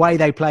pressure, and the way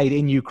they played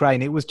in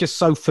Ukraine, it was just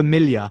so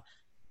familiar.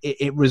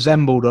 It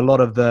resembled a lot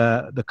of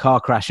the car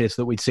crashes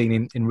that we'd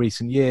seen in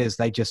recent years.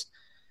 They just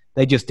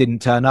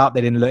didn't turn up.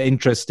 They didn't look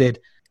interested.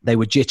 They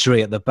were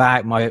jittery at the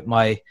back.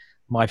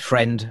 My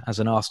friend, as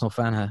an Arsenal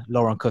fan,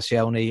 Laurent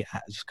Koscielny,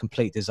 just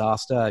complete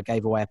disaster.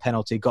 Gave away a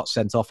penalty, got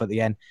sent off at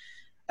the end.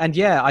 And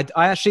yeah,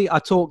 I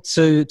talked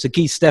to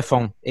Guy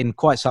Stéphane in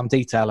quite some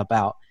detail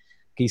about,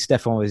 Guy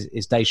Stéphane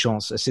is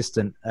Deschamps'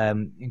 assistant,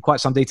 in quite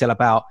some detail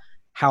about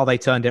how they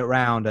turned it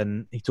around.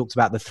 And he talked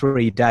about the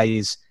 3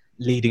 days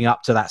leading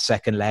up to that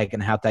second leg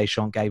and how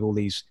Deschamps gave all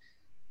these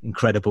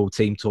incredible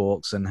team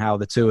talks and how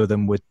the two of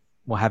them were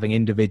having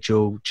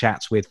individual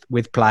chats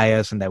with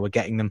players, and they were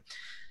getting them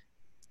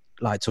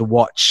to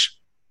watch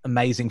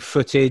amazing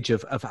footage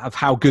of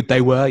how good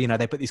they were.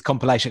 They put these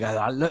compilation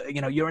guys, look,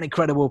 you're an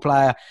incredible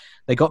player.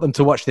 They got them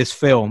to watch this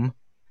film,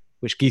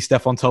 which Guy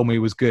Stéphane told me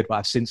was good, but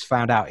I've since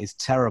found out is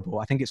terrible.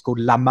 I think it's called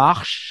La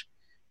Marche,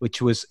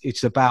 it was with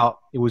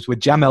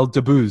Jamel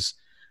Debbouze,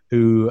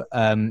 who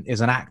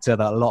is an actor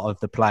that a lot of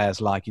the players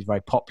like. He's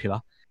very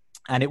popular.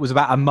 And it was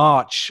about a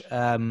march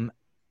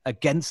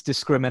against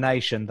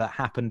discrimination that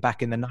happened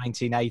back in the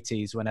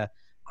 1980s when a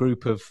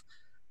group of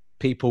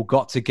people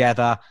got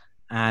together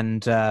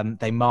and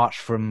they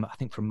marched from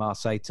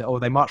Marseille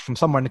they marched from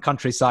somewhere in the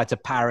countryside to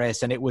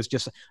Paris. And it was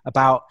just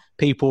about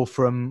people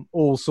from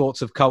all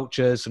sorts of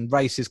cultures and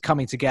races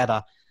coming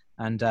together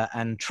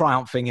and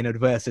triumphing in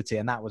adversity.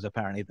 And that was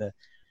apparently the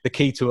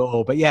key to it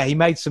all. But yeah, he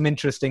made some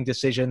interesting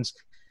decisions,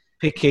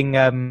 picking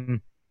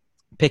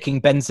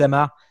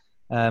Benzema,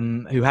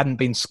 who hadn't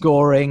been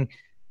scoring,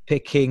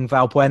 picking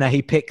Valbuena.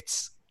 He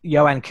picked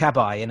Yohan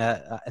Cabaye in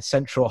a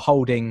central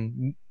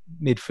holding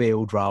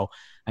midfield role,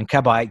 and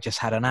Cabaye just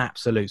had an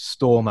absolute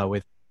stormer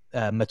with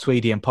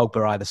Matuidi and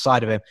Pogba either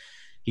side of him.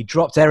 He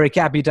dropped Eric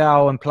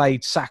Abidal and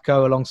played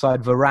Sakho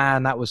alongside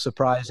Varane. That was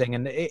surprising,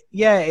 and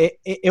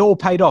it all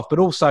paid off. But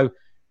also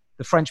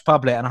the French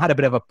public, and I had a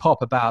bit of a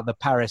pop about the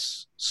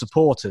Paris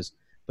supporters,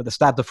 but the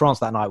Stade de France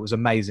that night was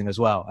amazing as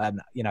well.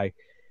 And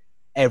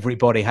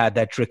everybody had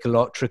their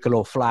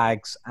tricolor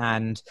flags,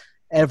 and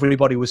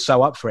everybody was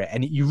so up for it.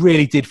 And you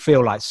really did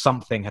feel like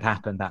something had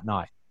happened that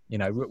night.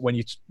 When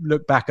you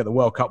look back at the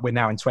World Cup, we're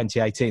now in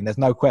 2018. There's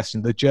no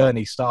question the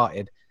journey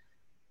started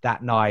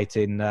that night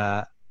in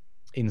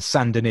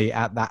Saint-Denis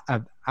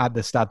at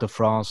the Stade de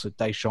France.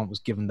 Deschamps was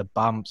given the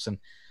bumps, and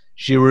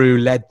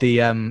Giroud led the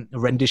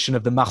rendition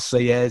of the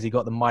Marseillaise. He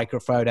got the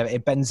microphone.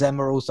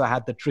 Benzema also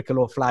had the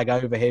tricolor flag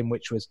over him,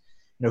 which was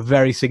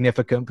very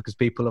significant because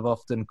people have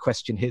often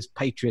questioned his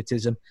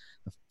patriotism,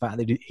 the fact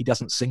that he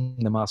doesn't sing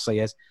the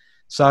Marseillaise.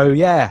 So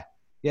yeah,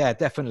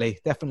 definitely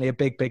a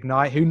big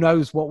night. Who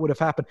knows what would have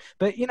happened?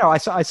 But I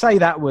say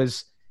that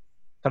was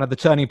kind of the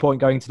turning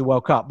point going to the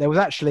World Cup. There was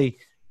actually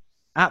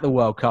at the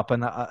World Cup,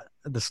 and at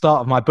the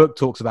start of my book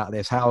talks about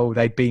this, how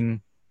they'd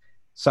been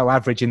so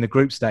average in the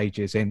group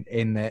stages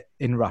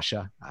in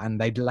Russia, and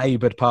they'd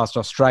laboured past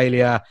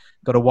Australia,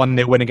 got a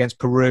 1-0 win against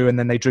Peru, and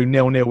then they drew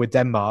 0-0 with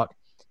Denmark.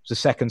 It was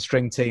a second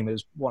string team. It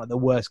was one of the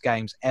worst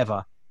games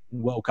ever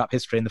in World Cup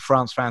history, and the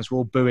France fans were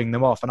all booing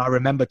them off. And I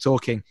remember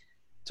talking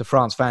to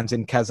France fans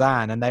in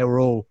Kazan, and they were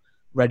all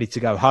ready to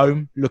go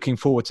home, looking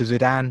forward to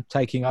Zidane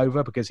taking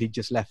over because he'd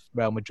just left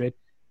Real Madrid.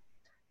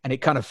 And it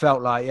kind of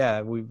felt like,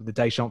 the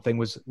Deschamps thing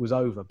was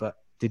over, but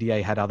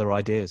Didier had other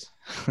ideas.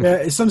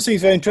 Yeah, something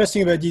very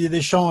interesting about Didier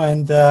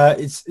Deschamps, and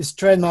it's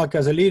trademark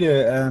as a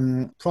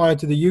leader. Prior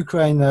to the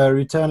Ukraine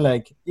return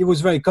leg, he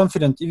was very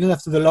confident, even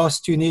after the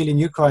last 2-0 in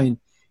Ukraine.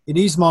 In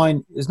his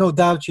mind, there's no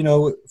doubt,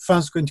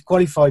 France is going to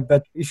qualify.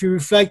 But if you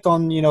reflect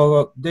on,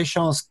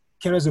 Deschamps'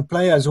 career as a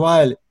player as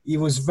well, he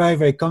was very,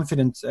 very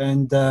confident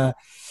and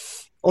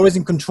always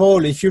in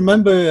control. If you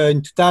remember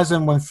in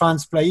 2000 when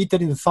France played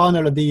Italy in the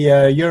final of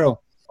the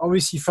Euro,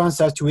 obviously France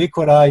has to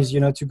equalize,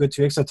 to go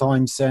to extra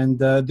times. And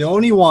the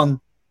only one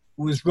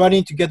who was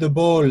running to get the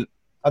ball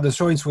at the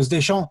throw-ins was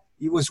Deschamps.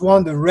 He was one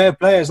of the rare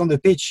players on the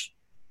pitch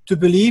to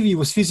believe he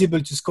was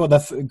feasible to score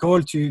that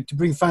goal to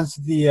bring France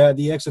to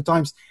the extra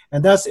times.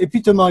 And that's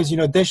epitomized,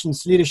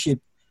 Deschamps' leadership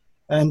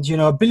and,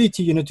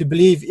 ability, to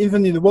believe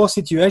even in the worst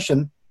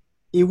situation,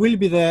 he will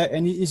be there.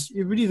 And he's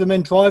really the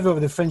main driver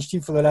of the French team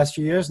for the last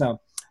few years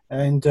now.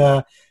 And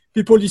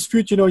people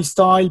dispute, his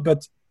style,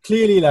 but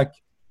clearly, like,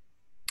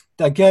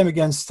 that game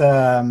against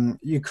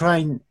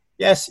Ukraine,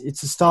 yes,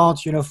 it's a start,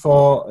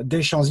 for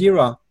Deschamps'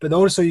 era. But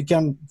also we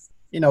can't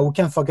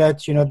forget,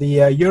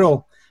 the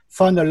Euro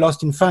final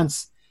lost in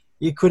France.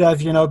 It could have,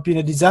 been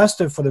a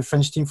disaster for the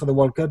French team for the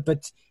World Cup,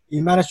 but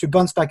he managed to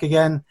bounce back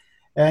again.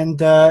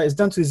 And it's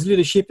down to his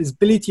leadership, his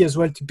ability as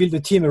well to build a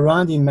team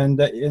around him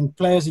and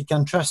players he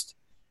can trust.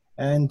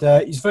 And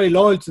he's very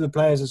loyal to the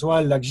players as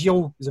well. Like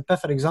Giroud is a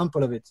perfect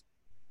example of it.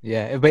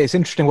 Yeah, but it's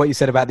interesting what you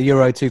said about the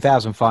Euro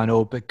 2000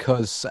 final,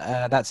 because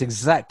that's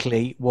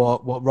exactly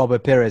what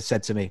Robert Pires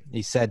said to me.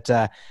 He said,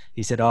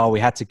 "Oh, we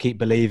had to keep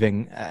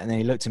believing," and then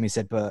he looked at me and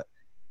said, "But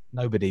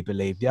nobody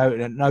believed.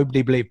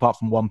 Nobody believed apart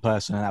from one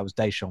person, and that was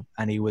Deschamps.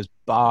 And he was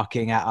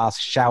barking at us,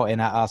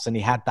 shouting at us, and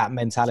he had that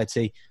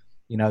mentality,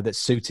 that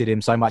suited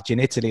him so much in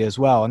Italy as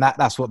well. And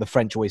that's what the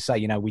French always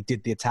say. We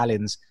did the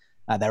Italians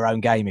at their own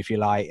game, if you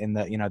like, in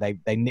that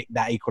they nicked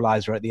that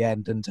equaliser at the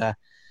end. And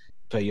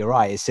but you're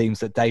right. It seems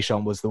that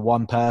Deschamps was the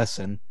one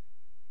person,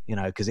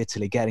 because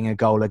Italy getting a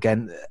goal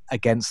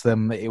against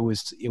them, it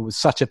was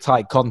such a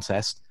tight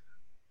contest.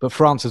 But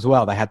France as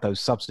well, they had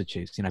those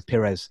substitutes.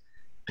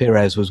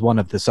 Pires was one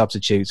of the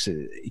substitutes.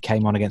 He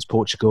came on against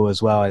Portugal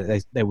as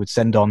well. They would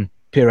send on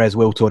Pires,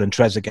 Wiltord and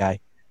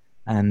Trezeguet.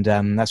 And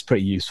that's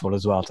pretty useful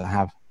as well to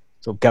have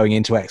sort of going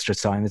into extra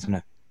time, isn't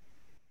it?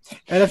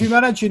 And have you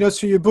managed,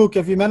 through your book,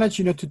 to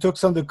talk to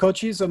some of the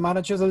coaches or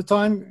managers at the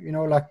time?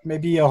 Like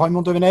maybe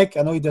Raymond Domenech?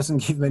 I know he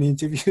doesn't give many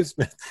interviews,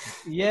 but...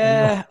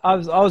 Yeah, I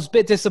was a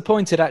bit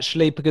disappointed,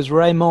 actually, because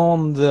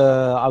Raymond,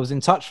 I was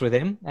in touch with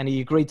him and he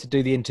agreed to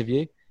do the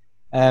interview.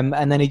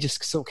 And then he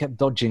just sort of kept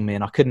dodging me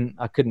and I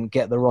couldn't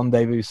get the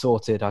rendezvous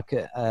sorted.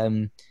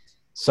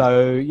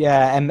 So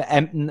yeah,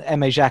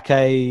 Aimé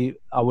Jacquet,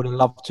 I would have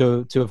loved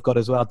to have got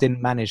as well.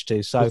 Didn't manage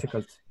to. So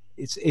difficult.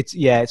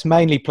 It's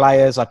mainly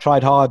players. I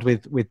tried hard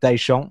with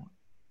Deschamps,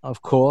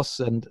 of course,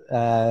 and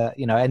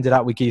ended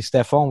up with Guy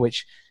Stéphane,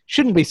 which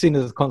shouldn't be seen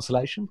as a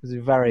consolation because he's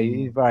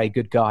a very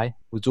good guy.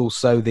 Was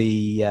also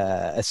the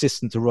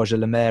assistant to Roger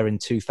Lemaire in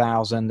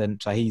 2000,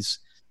 and so he's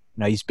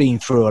been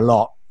through a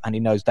lot and he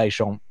knows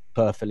Deschamps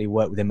perfectly.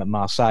 Worked with him at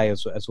Marseille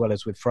as well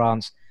as with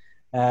France.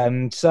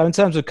 So in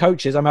terms of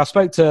coaches, I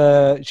spoke to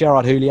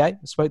Gérard Houllier.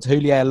 I spoke to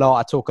Houllier a lot.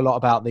 I talk a lot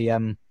about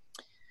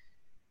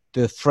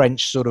the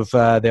French sort of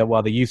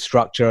the youth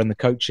structure and the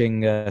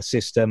coaching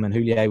system, and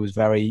Houllier was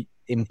very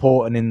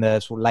important in the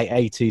sort of late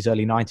 80s,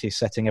 early 90s,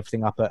 setting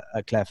everything up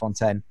at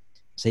Clairefontaine.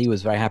 So he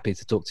was very happy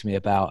to talk to me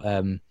about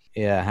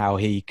how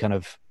he kind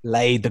of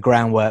laid the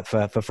groundwork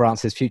for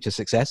France's future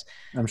success.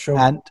 I'm sure.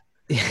 And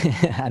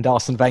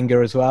Arsene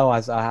Wenger as well.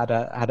 As I had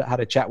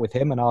a chat with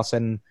him, and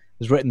Arsene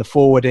has written the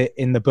forward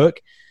in the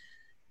book.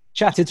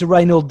 Chatted to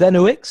Reynaud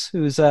Denouix,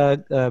 who's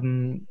a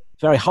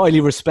very highly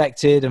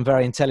respected and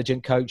very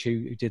intelligent coach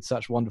who did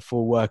such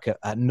wonderful work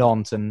at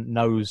Nantes and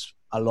knows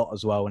a lot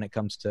as well when it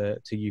comes to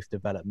youth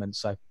development.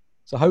 So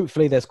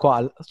hopefully there's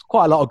quite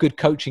a lot of good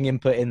coaching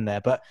input in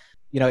there. But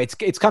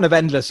it's kind of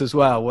endless as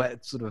well. Where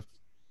it's sort of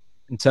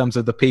in terms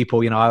of the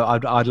people,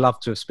 I'd love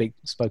to have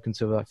spoken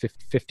to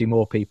 50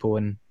 more people,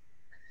 and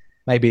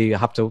maybe I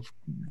have to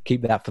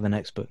keep that for the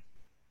next book.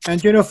 And,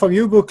 from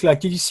your book,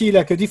 did you see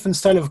a different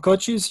style of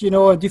coaches,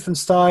 a different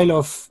style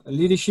of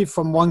leadership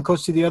from one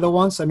coach to the other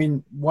ones? I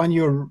mean, when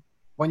you're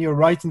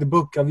writing the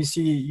book,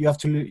 obviously you have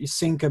to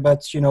think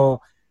about,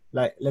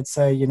 let's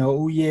say,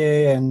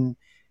 Houllier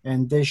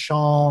and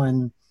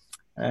Deschamps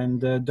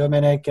and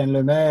Domenech and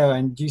Lemaire.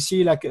 And do you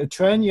see a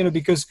trend,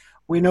 because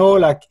we know,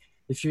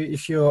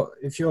 if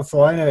you're a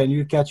foreigner and you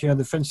look at,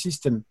 the French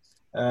system,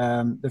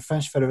 the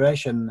French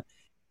Federation,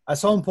 at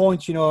some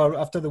point,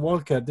 after the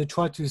World Cup, they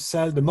tried to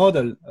sell the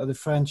model of the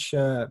French,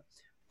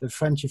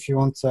 if you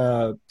want,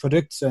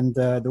 products and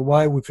the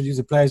way we produce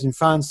the players in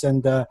France.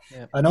 And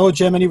I know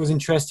Germany was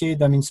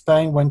interested. I mean,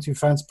 Spain went to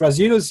France,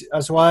 Brazil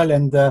as well.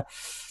 And,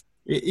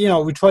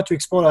 we tried to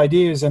explore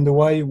ideas and the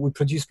way we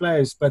produce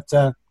players. But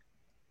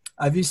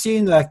have you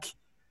seen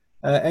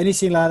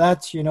anything like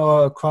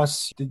that,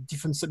 across the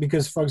different?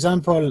 Because, for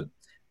example,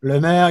 Le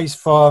Maire is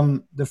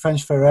from the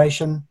French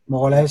Federation,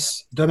 more or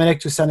less. Domenech,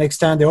 to some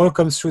extent, they all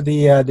come through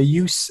the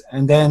youth,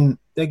 and then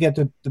they get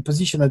the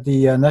position of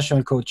the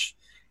national coach.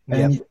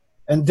 And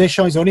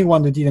Deschamps is the only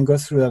one who didn't go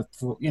through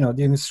that,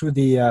 didn't through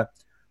the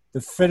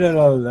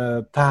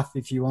federal path,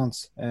 if you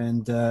want,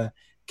 and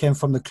came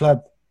from the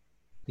club.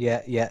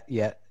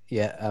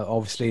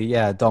 Obviously,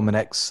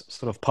 Domenech's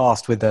sort of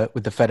past with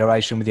the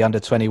federation, with the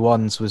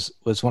under-21s,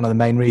 was one of the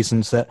main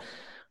reasons that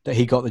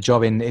he got the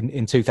job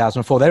in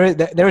 2004.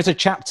 There is a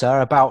chapter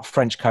about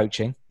French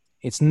coaching.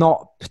 It's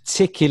not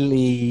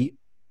particularly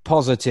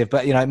positive,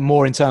 but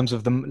more in terms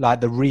of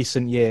the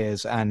recent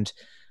years and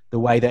the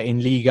way that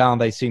in Ligue 1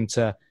 they seem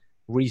to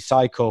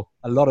recycle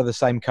a lot of the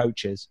same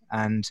coaches,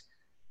 and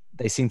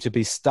they seem to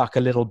be stuck a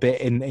little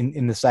bit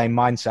in the same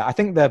mindset. I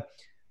think the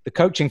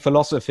coaching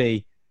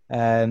philosophy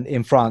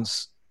in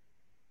France,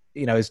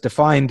 is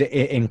defined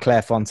in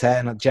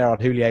Clairefontaine.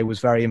 Gerard Houllier was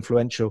very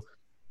influential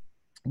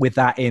with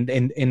that in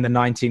the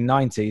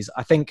 1990s.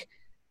 I think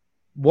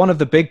one of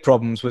the big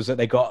problems was that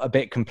they got a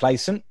bit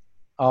complacent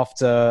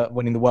after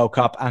winning the World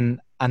Cup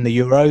and the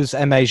Euros.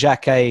 Aimé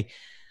Jacquet,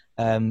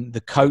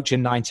 the coach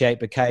in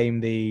 98, became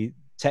the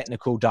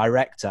technical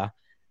director.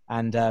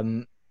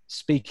 And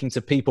speaking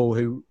to people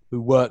who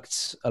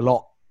worked a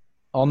lot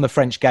on the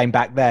French game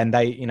back then,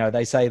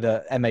 they say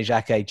that Aimé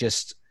Jacquet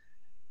just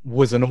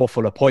was an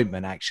awful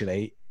appointment,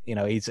 actually.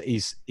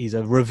 He's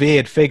a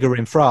revered figure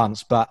in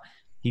France, but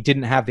he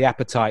didn't have the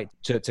appetite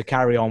to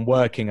carry on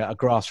working at a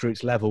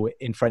grassroots level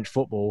in French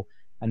football,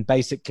 and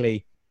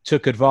basically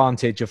took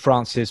advantage of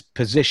France's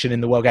position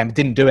in the world game.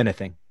 Didn't do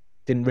anything.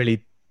 Didn't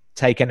really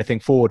take anything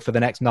forward for the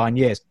next 9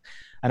 years.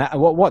 And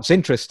what's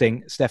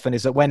interesting, Stefan,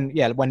 is that when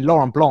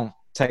Laurent Blanc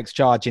takes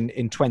charge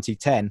in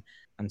 2010,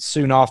 and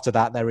soon after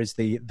that there is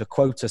the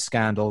quota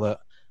scandal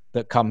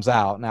that comes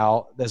out.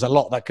 Now, there's a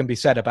lot that can be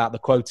said about the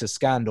quota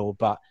scandal,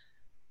 but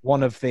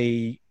one of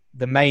the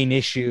main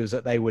issues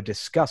that they were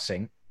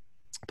discussing,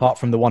 apart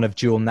from the one of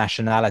dual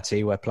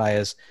nationality, where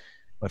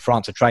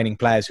France are training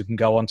players who can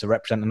go on to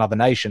represent another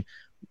nation,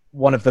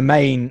 one of the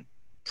main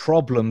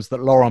problems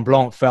that Laurent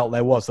Blanc felt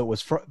there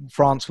was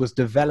France was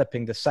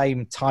developing the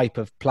same type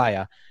of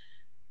player.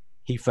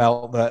 He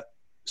felt that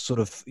sort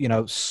of,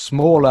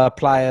 smaller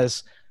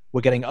players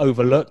were getting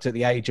overlooked at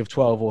the age of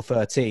 12 or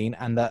 13,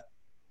 and that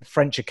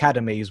French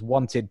academies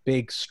wanted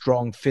big,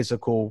 strong,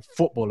 physical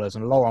footballers.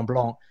 And Laurent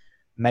Blanc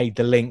made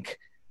the link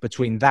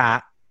between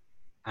that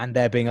and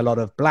there being a lot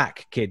of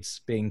black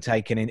kids being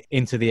taken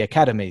into the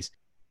academies.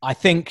 I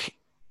think,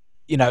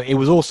 it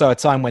was also a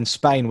time when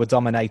Spain were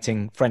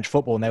dominating French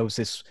football, and there was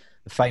this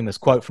famous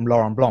quote from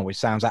Laurent Blanc, which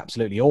sounds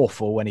absolutely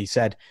awful, when he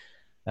said,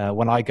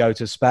 when I go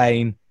to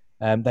Spain,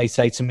 they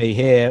say to me,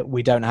 here,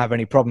 we don't have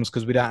any problems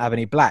because we don't have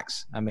any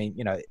blacks. I mean,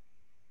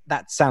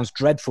 that sounds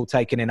dreadful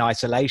taken in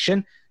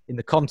isolation. In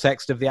the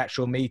context of the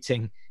actual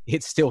meeting,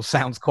 it still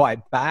sounds quite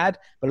bad.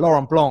 But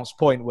Laurent Blanc's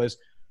point was,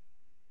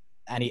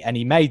 and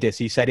he made this,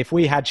 he said, if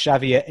we had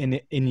Xavi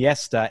and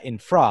Iniesta in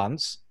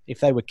France, if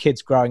they were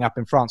kids growing up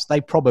in France, they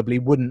probably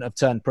wouldn't have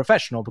turned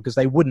professional because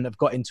they wouldn't have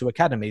got into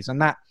academies.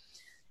 And that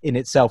in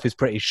itself is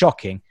pretty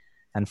shocking.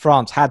 And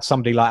France had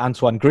somebody like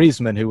Antoine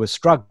Griezmann who was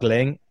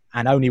struggling,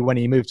 and only when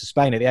he moved to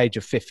Spain at the age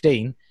of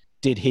 15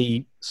 did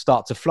he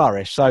start to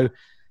flourish. So,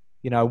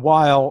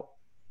 while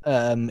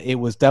it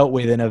was dealt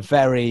with in a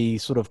very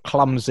sort of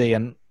clumsy,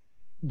 and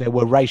there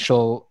were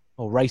racial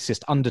or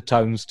racist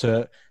undertones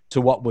to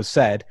what was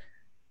said,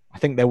 I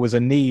think there was a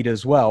need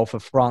as well for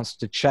France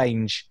to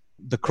change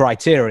the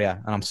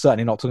criteria. And I'm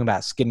certainly not talking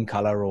about skin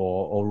color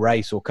or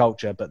race or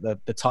culture, but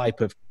the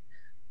type of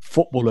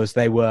footballers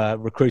they were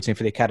recruiting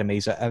for the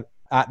academies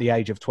at the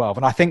age of 12.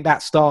 And I think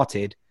that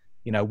started,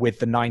 with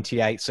the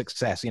 98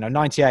 success.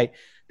 98,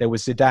 there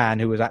was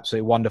Zidane, who was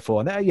absolutely wonderful.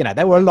 And,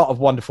 there were a lot of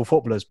wonderful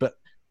footballers, but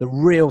the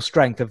real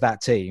strength of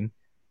that team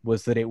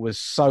was that it was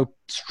so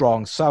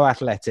strong, so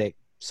athletic,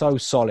 so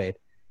solid.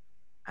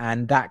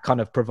 And that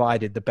kind of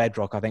provided the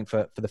bedrock, I think,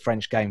 for the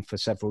French game for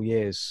several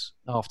years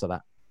after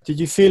that. Did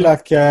you feel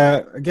like,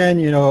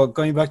 again,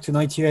 going back to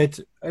 98,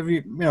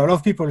 a lot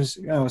of people,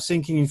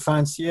 thinking in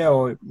France,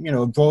 or,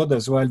 abroad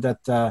as well,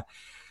 that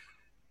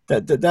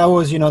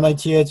was,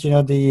 98,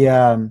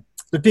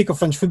 the peak of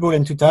French football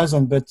in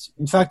 2000. But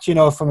in fact,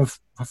 from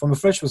a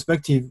French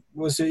perspective,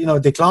 was,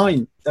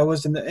 decline. That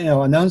was,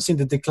 announcing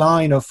the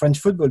decline of French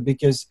football,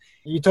 because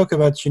you talk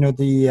about,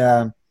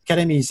 the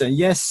academies. And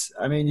yes,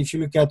 I mean, if you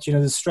look at,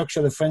 the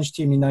structure of the French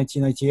team in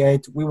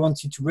 1998, we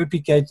wanted to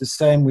replicate the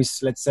same with,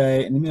 let's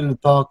say, in the middle of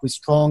the park with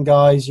strong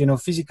guys,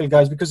 physical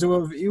guys, because it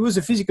was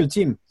a physical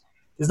team.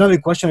 There's not a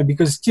question,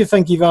 because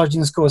Stéphane Guivard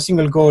didn't score a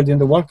single goal in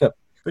the World Cup.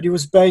 but it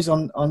was based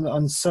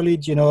on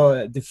solid,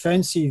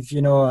 defensive,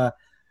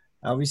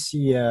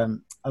 obviously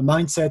a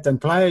mindset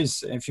and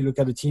players. If you look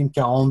at the team,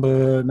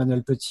 Carambe,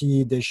 Manuel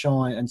Petit,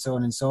 Deschamps, and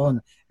so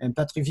on, and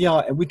Patrick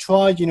Vieira, we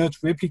tried, to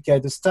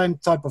replicate the same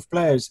type of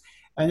players.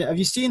 And have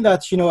you seen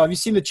that? Have you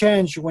seen the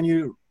change when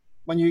you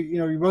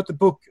wrote the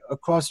book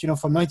across,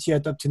 from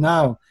 98 up to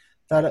now?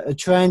 That a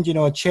trend,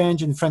 a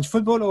change in French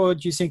football, or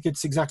do you think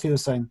it's exactly the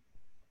same?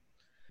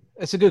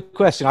 It's a good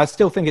question. I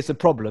still think it's a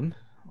problem.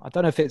 I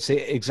don't know if it's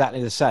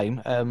exactly the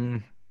same,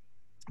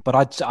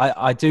 but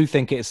I do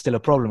think it's still a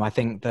problem. I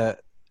think that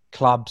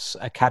clubs,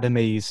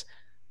 academies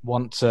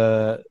want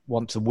to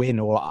win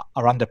or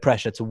are under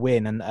pressure to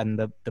win, and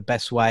the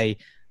best way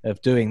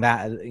of doing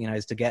that,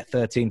 is to get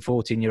 13,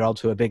 14-year-olds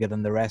who are bigger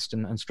than the rest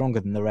and stronger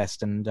than the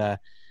rest, and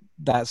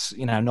that's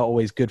not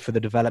always good for the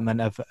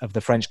development of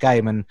the French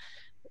game. And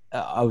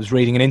I was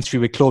reading an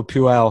interview with Claude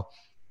Puel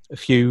a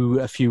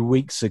few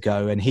weeks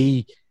ago, and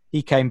he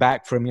came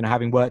back from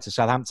having worked at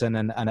Southampton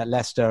and at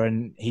Leicester,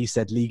 and he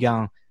said Ligue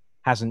 1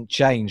 hasn't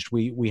changed.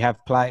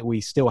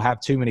 We still have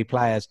too many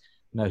players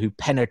who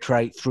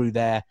penetrate through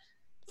their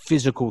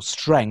physical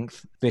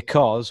strength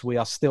because we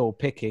are still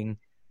picking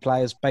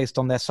players based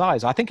on their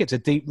size. I think it's a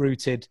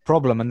deep-rooted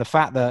problem, and the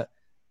fact that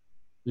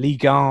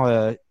Ligue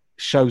 1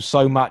 shows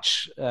so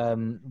much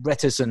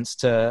reticence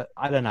to,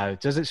 I don't know,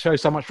 does it show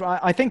so much?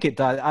 I think it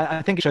does.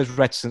 I think it shows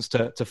reticence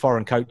to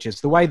foreign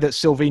coaches. The way that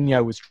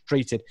Silvinho was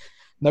treated,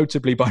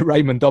 notably by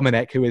Raymond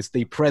Domenech, who is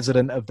the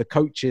president of the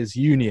coaches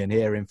union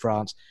here in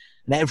France,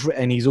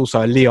 and he's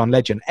also a Lyon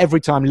legend.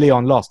 Every time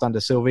Lyon lost under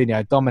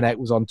Silvinho, Domenech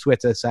was on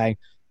Twitter saying,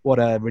 what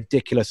a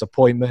ridiculous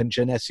appointment,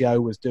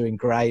 Genesio was doing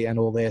great and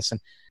all this. And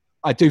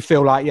I do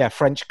feel like,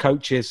 French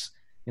coaches,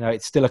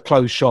 it's still a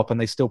closed shop and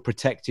they still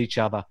protect each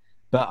other.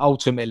 But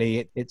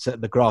ultimately, it's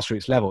at the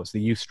grassroots level. It's the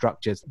youth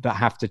structures that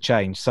have to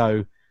change.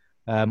 So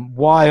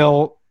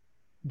while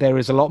there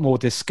is a lot more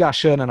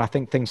discussion and I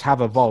think things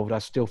have evolved, I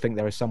still think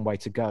there is some way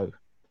to go.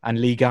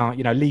 And Ligue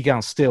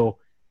 1 still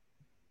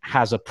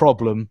has a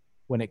problem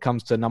when it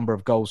comes to number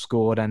of goals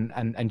scored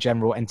and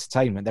general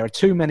entertainment. There are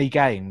too many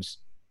games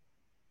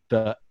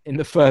that in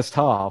the first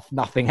half,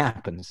 nothing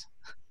happens.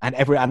 And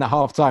at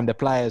half time, the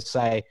players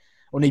say,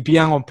 on est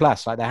bien en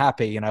place, like they're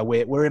happy,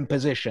 we're in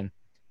position.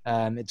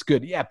 It's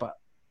good. Yeah, but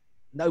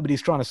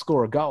nobody's trying to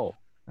score a goal.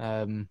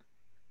 And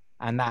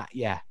that,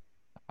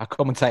 I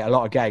commentate a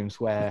lot of games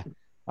where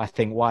I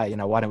think, why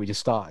don't we just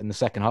start in the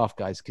second half,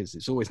 guys? Because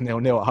it's always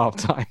 0-0 at half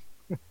time.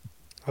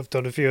 I've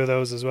done a few of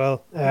those as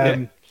well.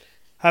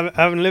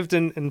 Having lived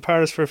in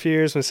Paris for a few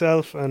years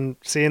myself and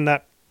seeing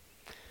that,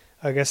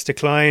 I guess,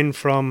 decline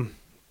from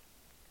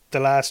the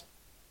last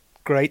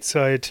great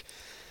side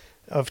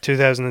of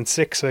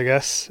 2006, I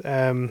guess,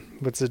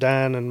 with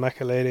Zidane and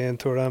Makelele and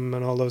Thuram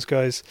and all those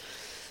guys.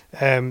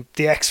 The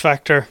X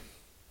factor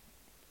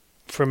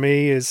for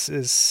me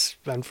is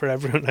and for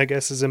everyone, I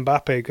guess, is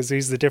Mbappe, because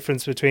he's the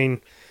difference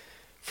between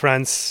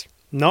France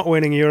not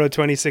winning Euro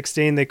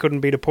 2016. They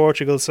couldn't beat a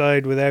Portugal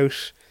side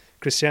without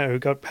Cristiano,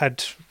 who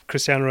had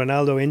Cristiano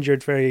Ronaldo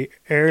injured very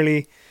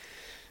early,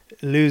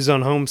 lose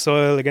on home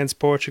soil against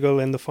Portugal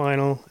in the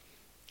final.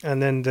 And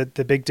then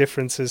the big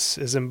difference is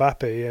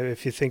Mbappe.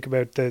 If you think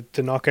about the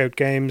knockout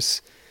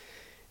games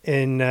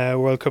in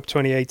World Cup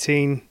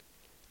 2018,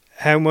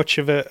 how much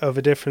of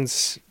a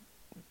difference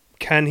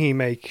can he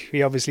make?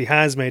 He obviously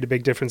has made a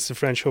big difference to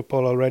French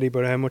football already,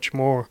 but how much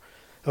more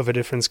of a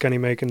difference can he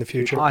make in the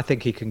future? I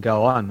think he can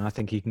go on. I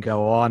think he can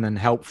go on and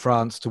help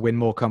France to win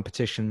more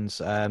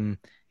competitions.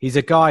 He's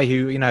a guy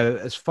who,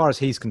 as far as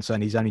he's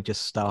concerned, he's only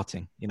just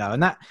starting,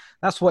 and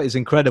that's what is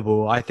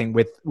incredible, I think,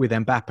 with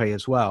Mbappe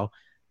as well.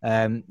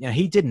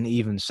 He didn't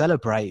even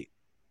celebrate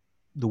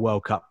the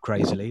World Cup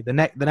crazily. The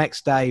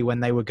next day when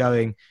they were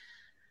going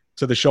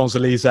to the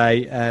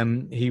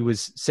Champs-Élysées, he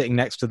was sitting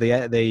next to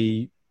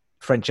the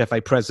French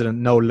FA president,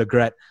 Noël Le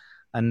Graët,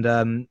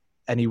 and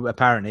he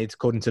apparently,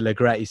 according to Le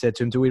Graët, he said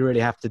to him, "Do we really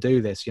have to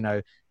do this?"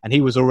 And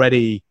he was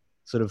already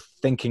sort of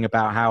thinking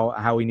about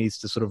how he needs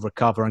to sort of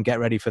recover and get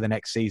ready for the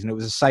next season. It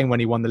was the same when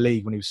he won the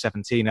league when he was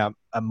 17 at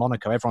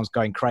Monaco. Everyone's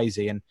going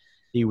crazy, and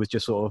he was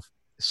just sort of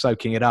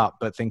soaking it up,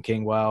 but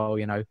thinking, well,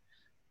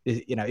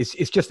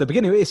 it's just the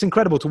beginning. It's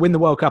incredible to win the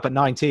World Cup at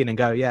 19 and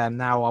go, yeah,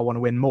 now I want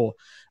to win more.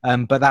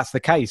 But that's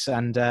the case,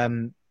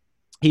 and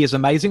he is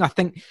amazing. I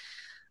think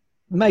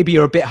maybe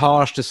you're a bit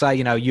harsh to say,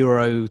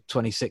 Euro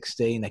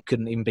 2016 they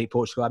couldn't even beat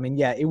Portugal. I mean,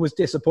 yeah, it was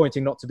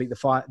disappointing not to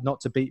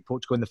beat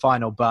Portugal in the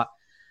final, but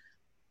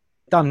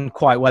done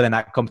quite well in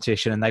that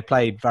competition, and they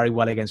played very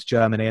well against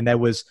Germany. And there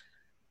was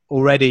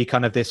already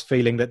kind of this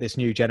feeling that this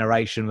new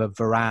generation of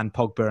Varane,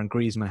 Pogba, and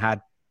Griezmann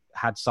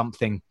had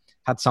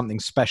something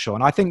special.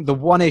 And I think the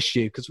one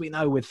issue, because we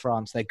know with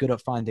France they're good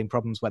at finding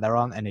problems where there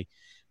aren't any,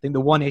 I think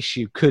the one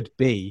issue could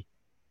be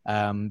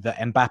that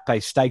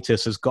Mbappe's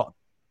status has got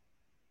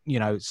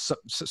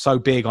so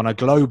big on a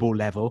global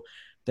level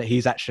that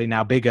he's actually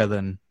now bigger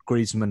than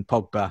Griezmann,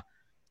 Pogba,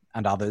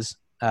 and others.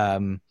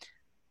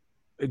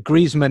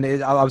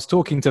 Griezmann, I was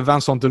talking to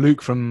Vincent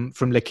Deluc from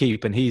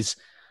L'Équipe, and he's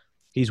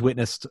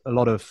witnessed a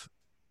lot of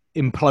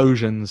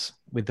implosions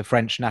with the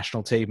French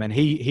national team. And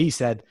he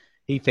said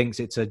he thinks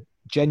it's a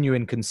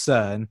genuine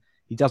concern.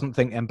 He doesn't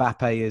think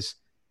Mbappe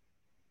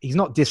he's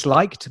not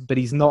disliked, but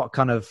he's not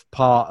kind of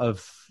part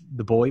of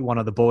one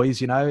of the boys,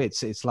 you know.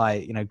 It's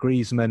like, you know,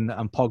 Griezmann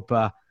and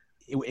Pogba,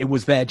 it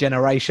was their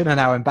generation, and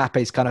now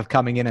Mbappe's kind of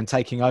coming in and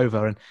taking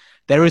over. And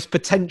there is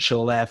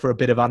potential there for a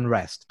bit of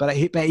unrest. But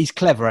he's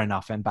clever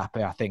enough,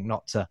 Mbappe, I think,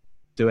 not to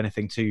do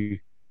anything too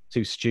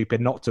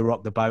stupid, not to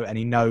rock the boat. And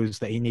he knows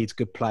that he needs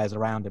good players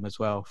around him as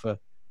well for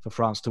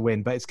France to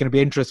win. But it's going to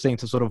be interesting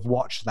to sort of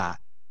watch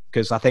that,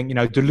 because I think, you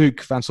know,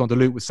 Vincent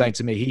Deluc was saying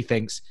to me, he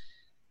thinks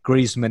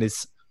Griezmann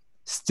is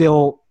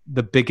still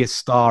the biggest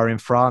star in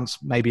France.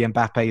 Maybe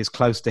Mbappe is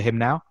close to him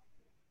now,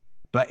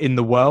 but in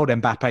the world,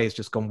 Mbappe has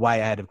just gone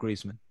way ahead of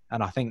Griezmann.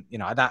 And I think, you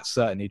know, that's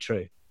certainly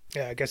true.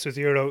 Yeah, I guess with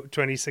Euro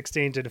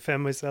 2016, to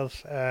defend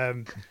myself,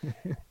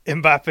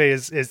 Mbappe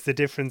is the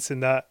difference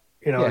in that.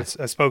 You know,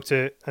 I spoke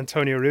to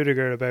Antonio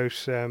Rudiger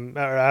about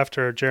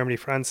after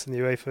Germany-France in the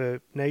UEFA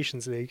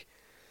Nations League,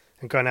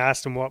 and kind of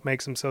asked him what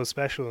makes him so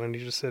special, and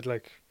he just said,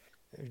 like,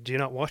 do you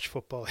not watch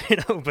football? You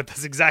know, but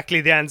that's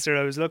exactly the answer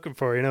I was looking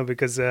for. You know,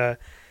 because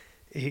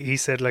he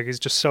said, like, he's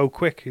just so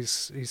quick.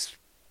 He's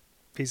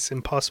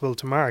impossible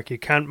to mark. You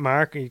can't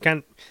mark.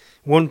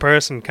 One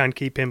person can't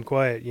keep him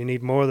quiet. You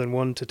need more than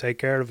one to take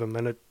care of him,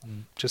 and I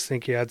just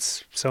think he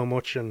adds so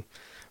much, and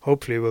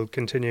hopefully will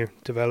continue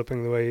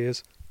developing the way he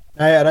is.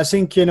 And I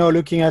think, you know,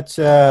 looking at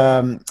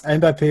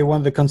Mbappe, one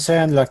of the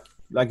concerns,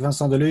 like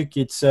Vincent Deluc,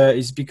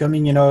 it's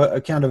becoming, you know,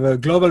 a kind of a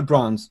global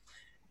brand.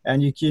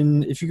 And if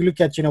you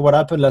look at, you know, what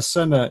happened last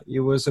summer,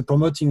 he was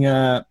promoting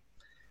a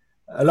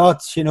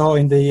lot, you know,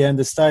 in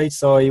the States,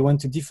 so he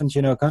went to different,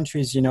 you know,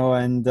 countries, you know,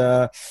 and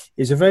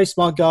he's a very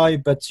smart guy.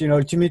 But, you know,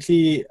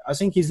 ultimately, I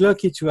think he's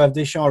lucky to have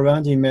Deschamps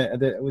around him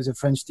with the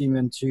French team,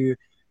 and to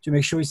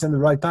make sure he's on the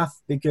right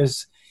path,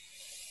 because,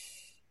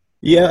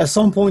 yeah, at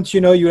some point,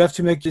 you know, you have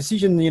to make a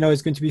decision. You know,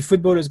 it's going to be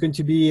football, it's going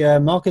to be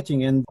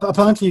marketing, and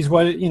apparently he's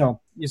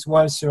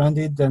well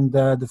surrounded, and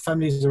the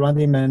family is around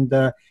him,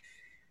 and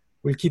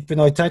we'll keep an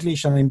eye tightly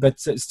on him.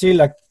 But still,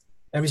 like,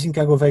 everything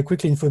can go very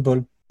quickly in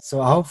football.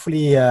 So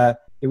hopefully it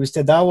will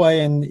stay that way,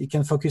 and he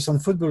can focus on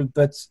football.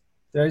 But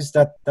there is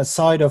that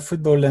side of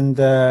football, and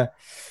that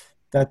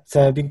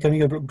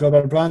becoming a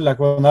global brand like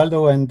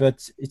Ronaldo.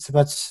 But it's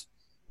about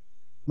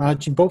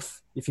managing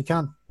both if you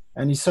can.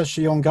 And he's such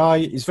a young guy.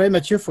 He's very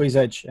mature for his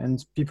age,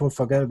 and people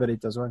forget about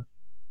it as well.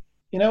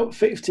 You know,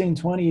 15,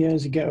 20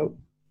 years ago,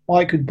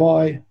 I could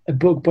buy a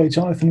book by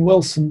Jonathan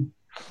Wilson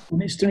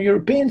on Eastern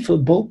European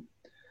football.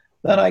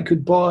 Then I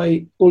could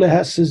buy Ule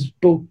Hesse's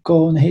book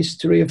on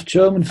history of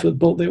German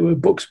football. There were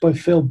books by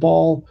Phil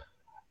Ball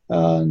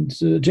and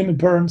Jimmy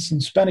Burns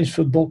and Spanish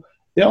football.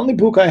 The only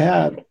book I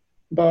had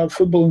about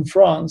football in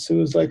France, it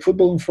was like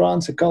Football in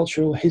France, A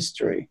Cultural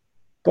History,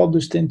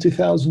 published in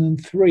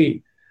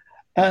 2003.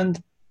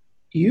 And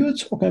you're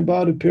talking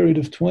about a period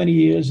of 20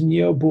 years in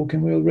your book,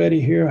 and we already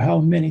hear how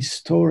many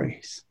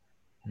stories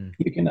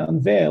you can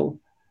unveil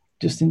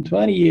just in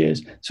 20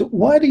 years. So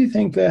why do you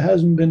think there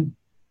hasn't been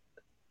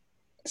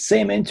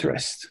same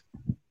interest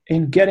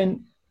in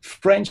getting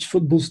French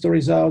football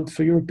stories out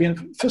for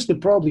European, firstly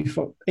probably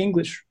for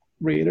English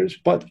readers,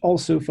 but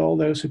also for all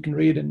those who can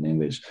read in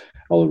English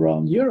all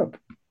around Europe?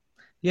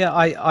 Yeah,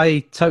 I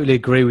totally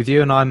agree with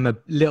you, and I'm a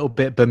little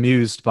bit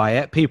bemused by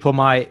it. People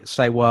might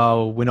say,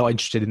 well, we're not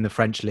interested in the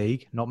French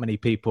league. Not many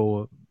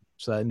people,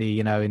 certainly,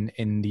 you know,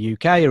 in the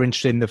UK are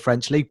interested in the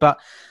French league. But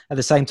at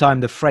the same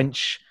time, the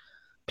French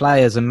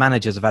players and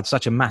managers have had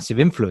such a massive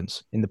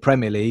influence in the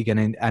Premier League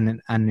and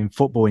in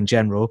football in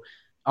general.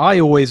 I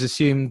always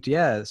assumed,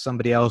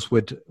 somebody else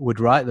would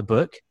write the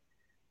book.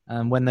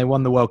 And when they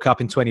won the World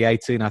Cup in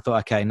 2018, I thought,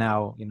 okay,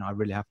 now, you know, I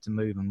really have to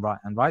move and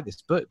write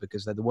this book,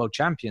 because they're the world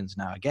champions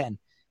now again.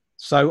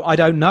 So I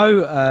don't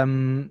know.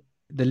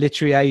 The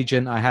literary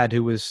agent I had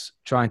who was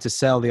trying to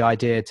sell the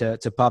idea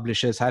to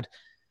publishers had,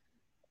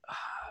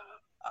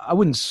 I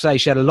wouldn't say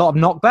she had a lot of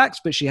knockbacks,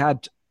 but she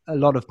had a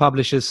lot of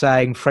publishers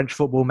saying French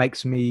football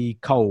makes me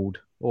cold,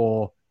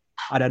 or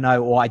I don't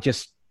know, or I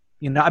just,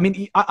 you know, I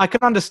mean, I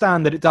can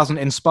understand that it doesn't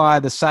inspire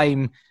the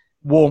same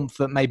warmth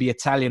that maybe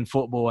Italian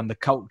football and the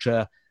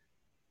culture,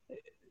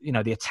 you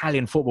know, the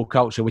Italian football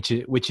culture, which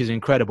is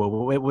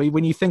incredible. But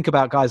when you think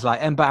about guys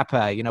like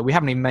Mbappe, you know, we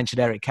haven't even mentioned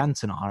Eric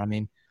Cantona. I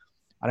mean,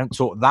 I don't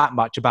talk that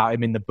much about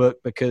him in the book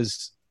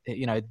because,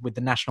 you know, with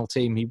the national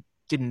team, he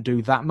didn't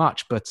do that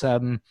much. But,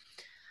 you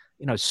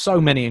know,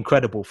 so many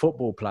incredible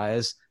football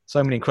players,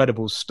 so many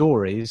incredible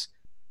stories.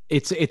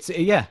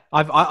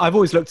 I've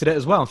always looked at it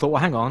as well and thought,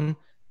 well, hang on,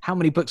 how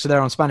many books are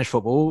there on Spanish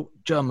football,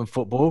 German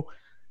football,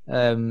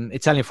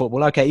 Italian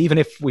football? Okay, even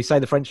if we say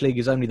the French league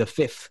is only the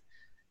fifth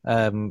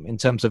in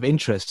terms of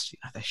interest, you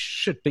know, there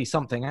should be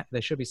something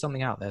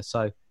out there.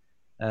 So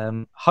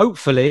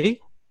hopefully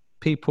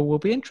people will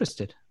be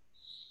interested.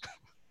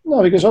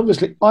 No, because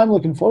obviously I'm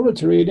looking forward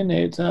to reading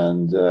it,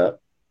 and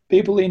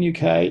people in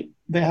UK,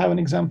 they have an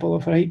example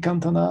of Eric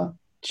Cantona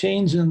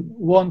changing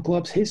one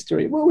club's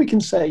history. Well, we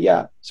can say,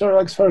 Sir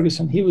Alex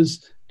Ferguson, he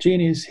was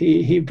genius.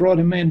 He brought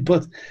him in,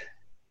 but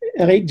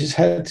Eric just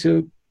had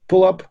to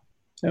pull up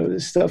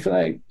this stuff,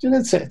 and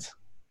that's it.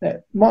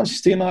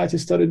 Manchester United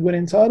started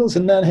winning titles,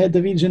 and then had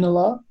David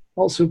Ginola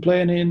also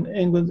playing in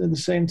England at the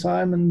same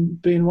time and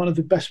being one of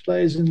the best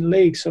players in the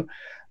league. So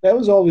that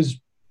was always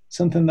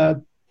something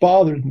that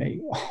bothered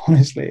me,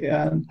 honestly.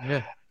 And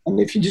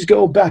if you just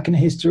go back in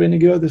history and you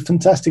go the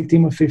fantastic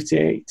team of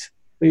 '58,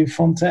 with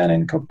Fontaine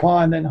and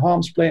Coppa, and then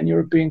Harms playing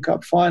European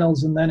Cup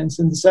finals, and then in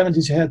the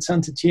 '70s you had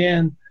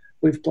Saint-Etienne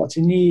with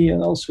Platini,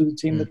 and also the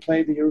team that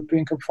played the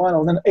European Cup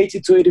final. Then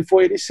 '82,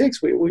 '84,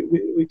 '86,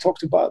 we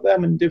talked about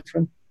them in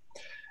different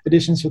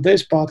editions of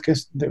this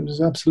podcast. There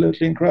was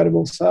absolutely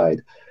incredible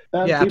side.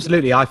 And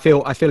absolutely. I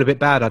feel a bit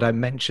bad I don't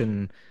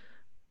mention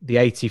the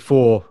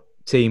 '84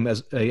 team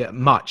as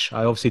much.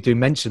 I obviously do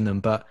mention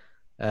them, but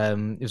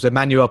it was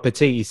Emmanuel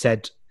Petit.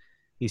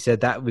 He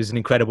said that was an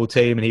incredible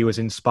team, and he was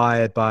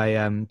inspired by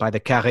the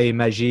Carré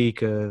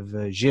Magique of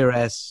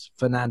Gires,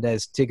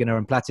 Fernandez, Tigana,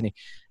 and Platini.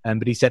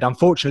 But he said,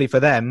 unfortunately for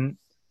them,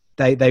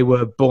 they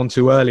were born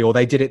too early, or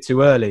they did it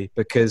too early,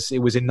 because it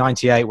was in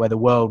 '98 where the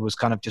world was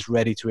kind of just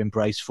ready to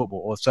embrace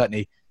football, or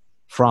certainly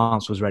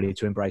France was ready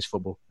to embrace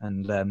football.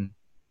 And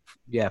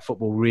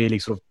football really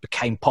sort of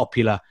became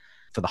popular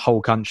for the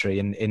whole country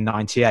in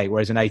 '98,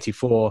 whereas in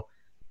 '84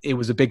 it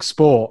was a big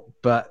sport,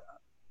 but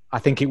I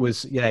think it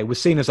was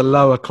seen as a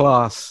lower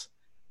class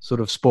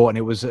sort of sport, and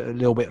it was a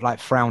little bit like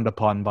frowned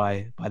upon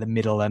by the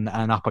middle and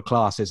upper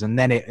classes. And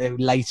then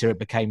later it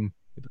became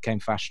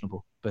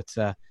fashionable. But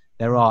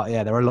there are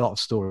a lot of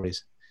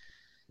stories,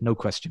 no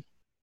question.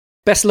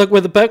 Best of luck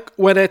with the book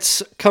when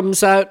it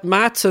comes out,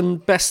 Matt,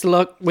 and best of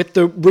luck with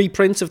the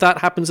reprint if that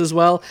happens as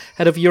well,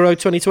 ahead of Euro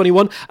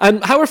 2021.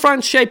 And how are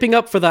France shaping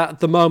up for that at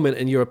the moment,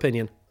 in your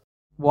opinion?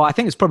 Well, I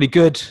think it's probably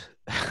good.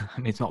 I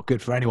mean, it's not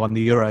good for anyone.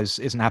 The Euros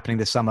isn't happening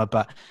this summer,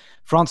 but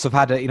France have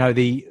had,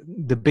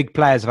 the big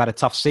players have had a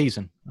tough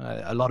season.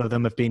 A lot of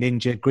them have been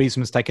injured.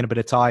 Griezmann's taken a bit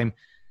of time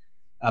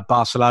at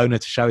Barcelona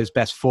to show his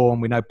best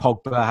form. We know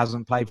Pogba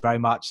hasn't played very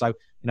much. So,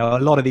 a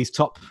lot of these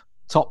top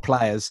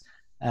players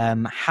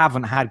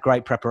haven't had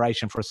great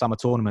preparation for a summer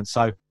tournament.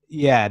 So,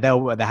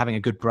 they're having a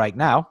good break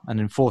now, an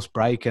enforced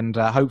break. And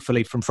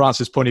hopefully, from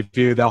France's point of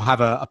view, they'll have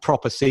a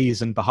proper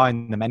season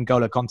behind them.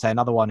 N'Golo Kanté,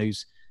 another one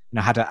who's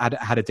had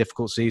a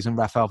difficult season,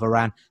 Raphael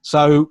Varane.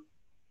 So,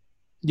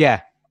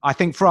 I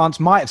think France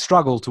might have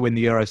struggled to win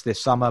the Euros this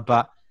summer,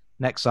 but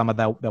next summer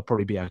they'll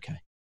probably be okay.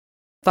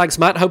 Thanks,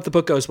 Matt. Hope the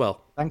book goes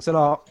well. Thanks a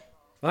lot.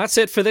 Well, that's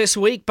it for this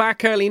week.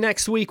 Back early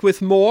next week with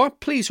more.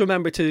 Please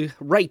remember to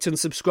rate and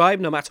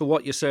subscribe no matter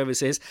what your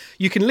service is.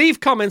 You can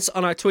leave comments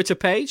on our Twitter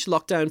page,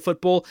 Lockdown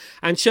Football,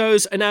 and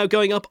shows are now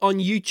going up on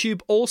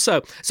YouTube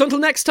also. So until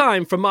next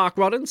time, from Mark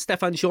Rodden,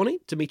 Stefan Johnny,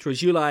 Dimitri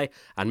Zulai,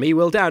 and me,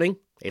 Will Downing,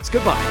 it's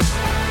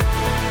goodbye.